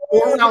finals.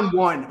 Or round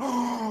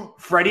 1.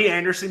 Freddie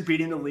Anderson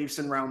beating the Leafs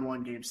in round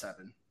 1, game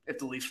 7. If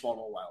the Leafs fall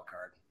to a wild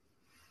card.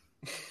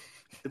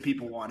 The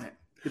people want it.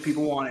 The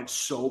people want it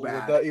so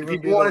bad. The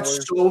people want it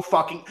so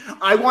fucking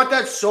 – I want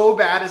that so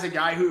bad as a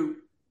guy who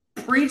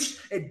preached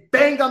and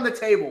banged on the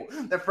table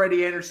that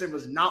Freddie Anderson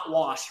was not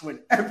washed when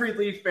every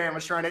Leaf fan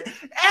was trying to.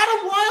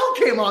 Adam Wild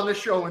came on the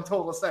show and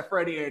told us that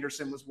Freddie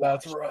Anderson was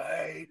washed. That's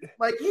right.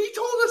 He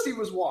told us he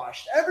was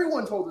washed.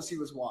 Everyone told us he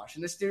was washed.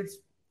 And this dude's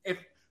if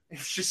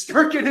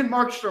Shesterkin and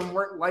Markstrom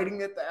weren't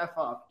lighting it the F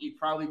up, he'd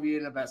probably be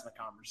in a Vezina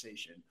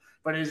conversation.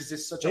 But it is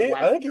just such a.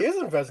 I think he is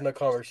in Vezina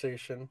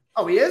conversation.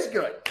 Oh, he is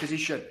good because he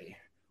should be.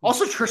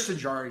 Also, Tristan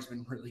Jarry's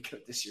been really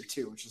good this year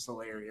too, which is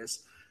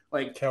hilarious.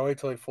 Can't wait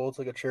till he folds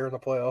like a chair in the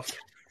playoffs.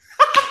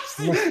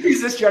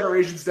 He's this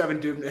generation's Devin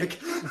Dubnyk.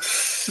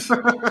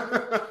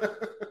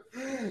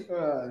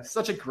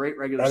 Such a great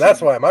regular season. And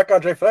that's why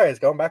Marc-Andre Fleury is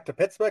going back to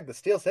Pittsburgh, the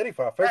Steel City,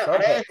 for a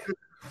first-round pick.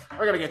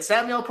 We're going to get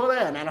Samuel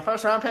Poulin and a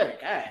first-round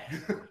pick. Hey.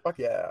 Fuck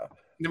yeah.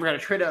 Then we're going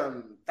to trade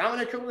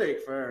Dominic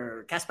Kulik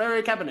for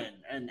Kasperi Kapanen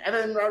and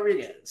Evan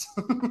Rodriguez.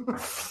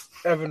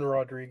 Evan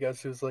Rodriguez,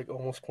 who's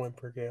almost point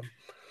per game.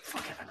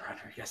 Fuck Evan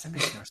Rodriguez. That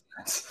makes no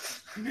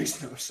sense. It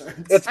makes no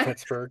sense. It's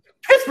Pittsburgh.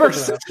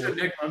 Pittsburgh's such an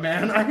enigma,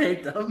 man. I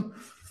hate them.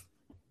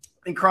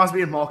 And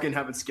Crosby and Malkin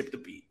haven't skipped a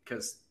beat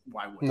because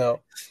why would no?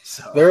 They?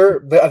 So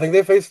I think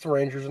they faced the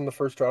Rangers in the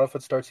first round. If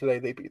it starts today,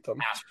 they beat them.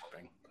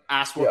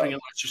 Ass whooping.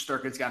 Unless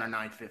Shesterkin's got a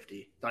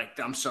 950.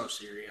 I'm so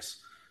serious.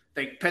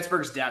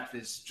 Pittsburgh's depth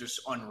is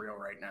just unreal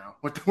right now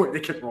with the way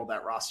they can roll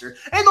that roster,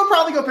 and they'll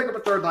probably go pick up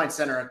a third line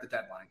center at the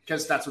deadline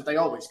because that's what they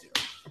always do.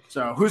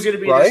 So who's going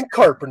to be Ryan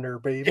Carpenter,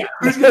 baby? Yeah,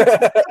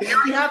 it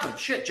already happened.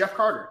 Shit, Jeff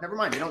Carter. Never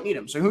mind, they don't need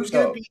him. So who's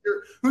going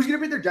to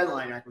be their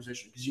deadline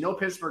acquisition? Because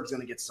Pittsburgh's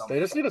going to get someone.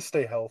 They just need to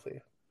stay healthy,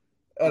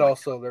 and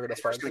also they're going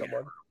to find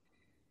someone.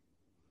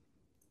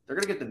 They're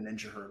going to get the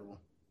Ninja Hurdle.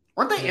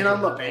 Weren't they in on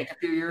LeBanc a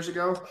few years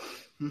ago?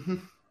 Mm-hmm.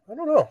 I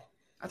don't know.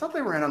 I thought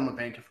they ran on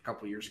LeBanc a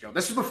couple years ago.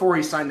 This was before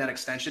he signed that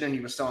extension, and he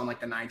was still on like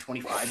the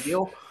 $925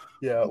 deal.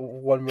 Yeah,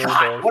 $1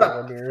 million for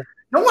 1 year.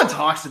 No one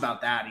talks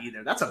about that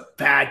either. That's a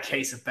bad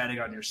case of betting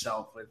on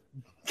yourself with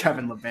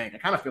Kevin LeBanc. I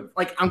kind of feel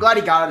like I'm glad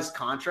he got out his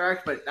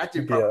contract, but that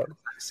dude probably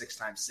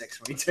signed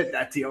 6x6 when he did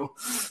that deal.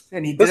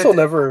 And he this will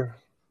never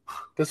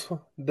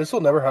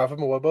happen.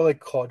 But what about like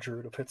Claude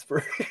Giroux to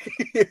Pittsburgh?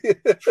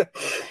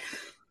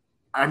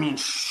 I mean,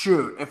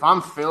 shoot, if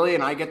I'm Philly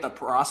and I get the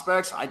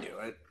prospects, I do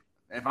it.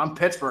 If I'm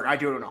Pittsburgh, I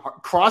do it in a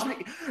heart.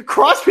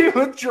 Crosby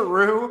with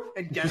Giroux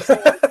and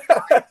Gensel.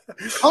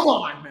 Come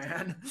on,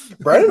 man.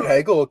 Brandon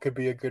Hagel could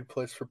be a good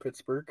place for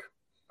Pittsburgh.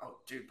 Oh,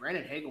 dude,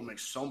 Brandon Hagel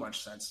makes so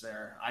much sense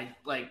there.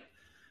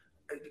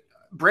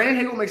 Brandon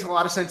Hagel makes a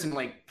lot of sense in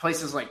like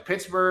places like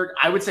Pittsburgh.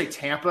 I would say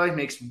Tampa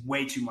makes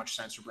way too much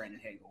sense for Brandon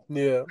Hagel.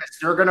 Yeah,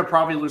 they're going to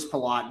probably lose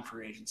Palat in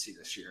free agency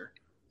this year,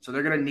 so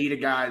they're going to need a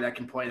guy that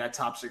can play that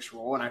top 6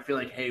 role. And I feel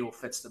like Hagel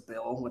fits the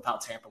bill with how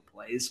Tampa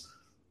plays.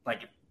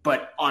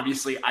 But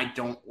obviously, I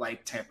don't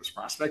like Tampa's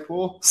prospect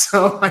pool,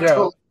 so I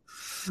don't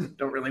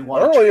really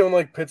want. I don't really even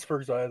like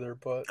Pittsburgh's either,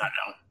 but I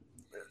know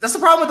that's the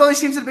problem with all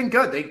these teams that have been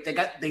good.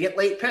 They get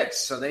late picks,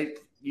 so they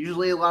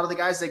usually a lot of the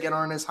guys they get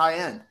aren't as high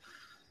end.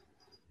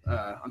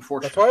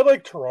 Unfortunately, that's why I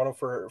like Toronto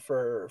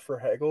for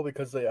Hagel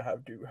because they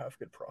do have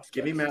good prospects.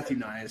 Give me Matthew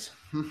Nyes.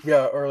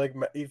 Yeah, or like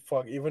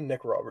even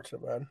Nick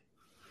Robertson, man.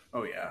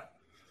 Oh yeah,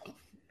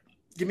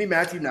 give me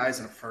Matthew Nyes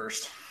in a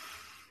first.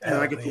 And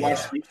I get to watch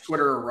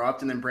Twitter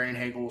erupt, and then Brandon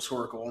Hagel will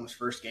score a goal in his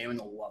first game, and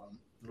they'll love him.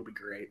 It'll be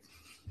great.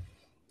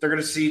 They're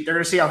gonna see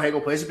how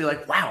Hagel plays and be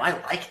like, "Wow, I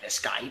like this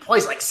guy. He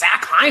plays like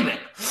Zach Hyman."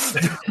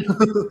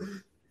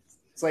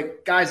 It's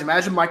like, guys,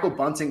 imagine Michael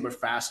Bunting but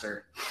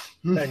faster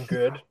and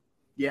good.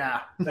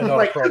 Yeah, and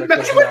like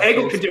that's what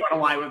Hagel could do on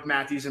a line with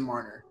Matthews and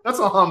Marner. That's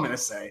all I'm gonna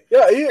say.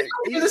 Yeah, he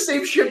do the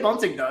same shit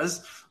Bunting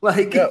does.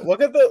 Like, yeah,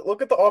 look at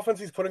the offense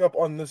he's putting up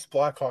on this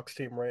Blackhawks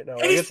team right now.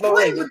 Like, he's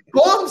playing with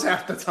bums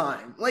half the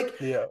time. Like,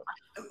 yeah,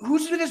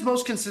 who's been his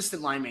most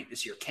consistent line mate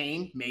this year?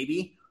 Kane,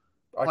 maybe.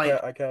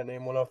 I can't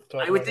name one off the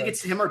top. I would think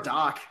it's him or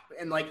Doc,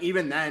 and like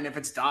even then, if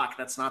it's Doc,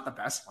 that's not the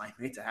best line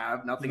mate to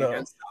have. Nothing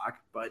against Doc,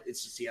 but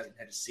it's just he hasn't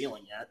hit his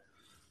ceiling yet.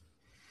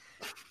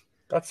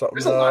 That's something.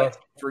 There's a lot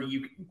for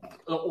you.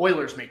 The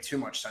Oilers make too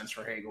much sense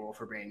for Hagel,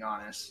 for being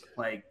honest.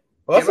 Like,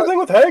 well, that's the thing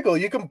with Hagel.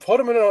 You can put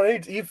him in on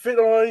any. You fit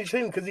on any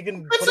team because you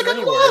can put him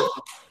anywhere.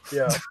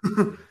 Yeah,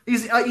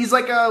 he's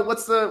like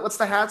what's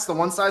the hats? The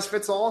one size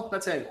fits all.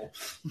 That's Hagel.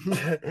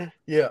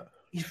 Yeah,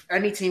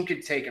 any team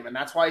could take him, and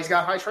that's why he's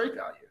got high trade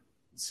value.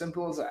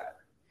 Simple as that.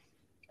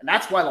 And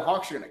that's why the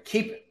Hawks are going to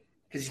keep it,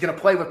 because he's going to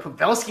play with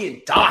Pavelski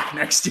and Doc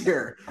next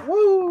year.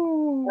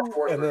 Woo!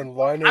 And then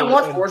I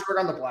want Forsberg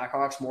on the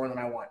Blackhawks more than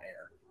I want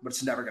Air, but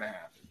it's never going to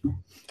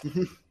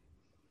happen.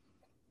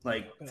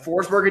 Like,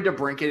 Forsberg and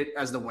DeBrincat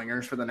as the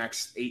wingers for the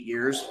next 8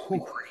 years would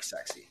be pretty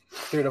sexy.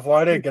 Dude, if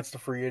Laine gets the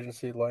free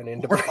agency,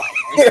 Laine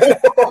DeBrincat.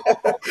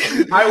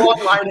 I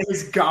want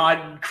Laine's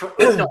God.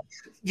 No.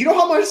 You know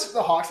how much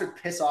the Hawks would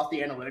piss off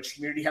the analytics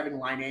community having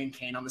Laine and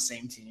Kane on the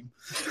same team?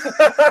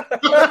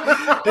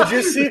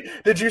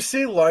 Did you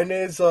see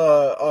Laine's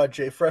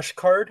JFresh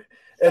card?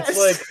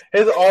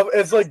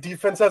 It's like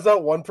defense has that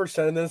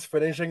 1%, and then his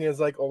finishing is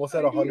like almost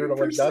at 100. I'm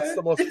like, that's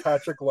the most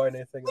Patrick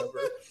Laine thing ever.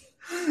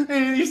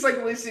 And he's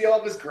like, we see all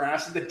of his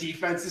grass, and the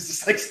defense is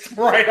just like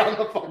right on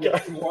the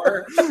fucking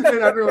floor, and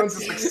everyone's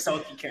just like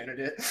Selkie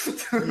candidate.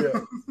 Yeah.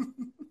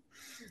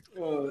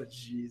 Oh,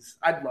 jeez.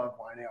 I'd love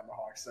Laine on the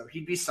Hawks, though.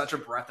 He'd be such a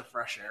breath of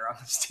fresh air on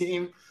this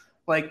team.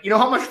 Like, you know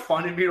how much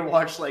fun it'd be to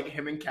watch, like,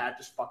 him and Kat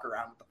just fuck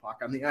around with the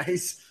puck on the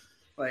ice?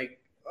 Like,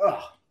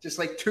 just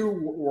like 2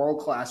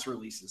 world-class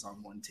releases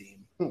on one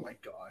team. Oh, my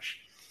gosh.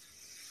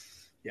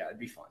 Yeah, it'd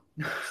be fun.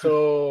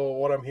 So,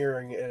 what I'm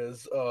hearing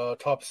is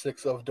top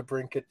 6 of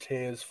DeBrincat,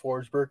 Taves,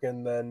 Forsberg,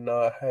 and then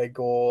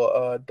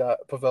Hagel,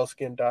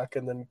 Pavelski, and Dak,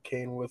 and then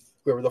Kane with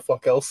whoever the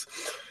fuck else.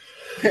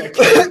 Kane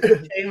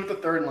with the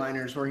third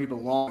liners where he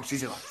belongs.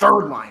 He's a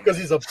third liner because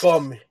he's a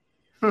bum.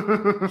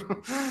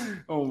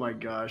 Oh my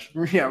gosh!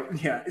 Yeah.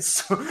 It's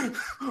so,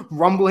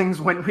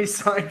 rumblings when we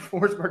signed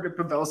Forsberg and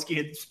Pavelski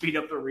and speed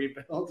up the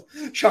rebuild,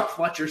 Chuck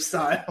Fletcher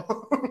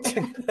style.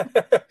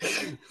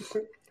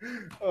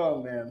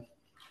 Oh man!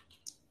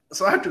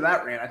 So after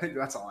that rant, I think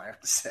that's all I have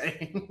to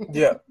say.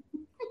 Yeah,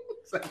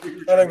 I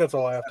think that's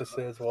all I have to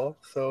say as well.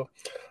 So,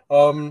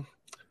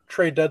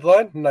 trade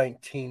deadline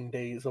 19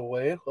 days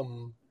away.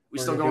 We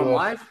still going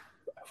live?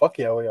 Fuck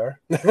yeah, we are.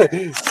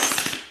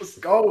 Let's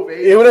go,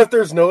 baby. Even if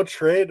there's no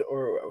trade,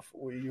 or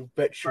you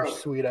bet your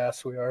sweet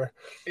ass we are.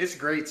 It's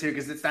great too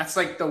because that's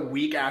like the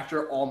week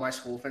after all my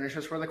school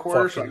finishes for the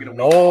quarter. So I'm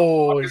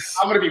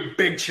gonna be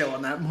big chill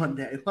on that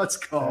Monday. Let's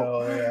go.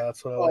 Oh yeah,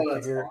 that's what I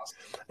like to hear. Awesome.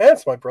 And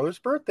it's my brother's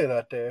birthday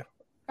that day.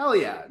 Hell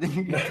yeah! Then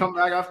you can come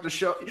back after the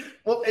show.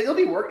 Well, it'll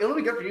be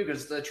good for you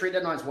because the trade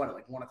deadline is at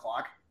like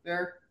 1:00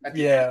 there.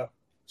 Yeah.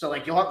 So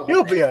like you'll have the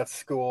he'll be at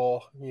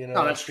school, you know.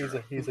 No, that's he's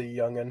a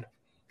youngin.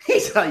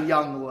 He's a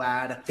young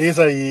lad. He's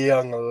a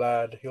young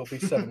lad. He'll be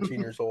 17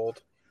 years old.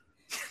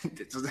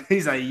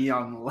 He's a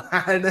young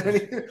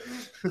lad.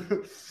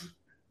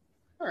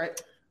 All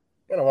right.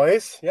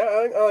 Anyways,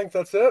 yeah, I think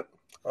that's it.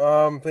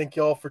 Thank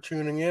you all for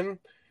tuning in.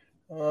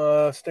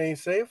 Stay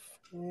safe,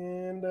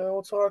 and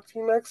we'll talk to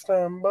you next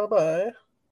time. Bye-bye.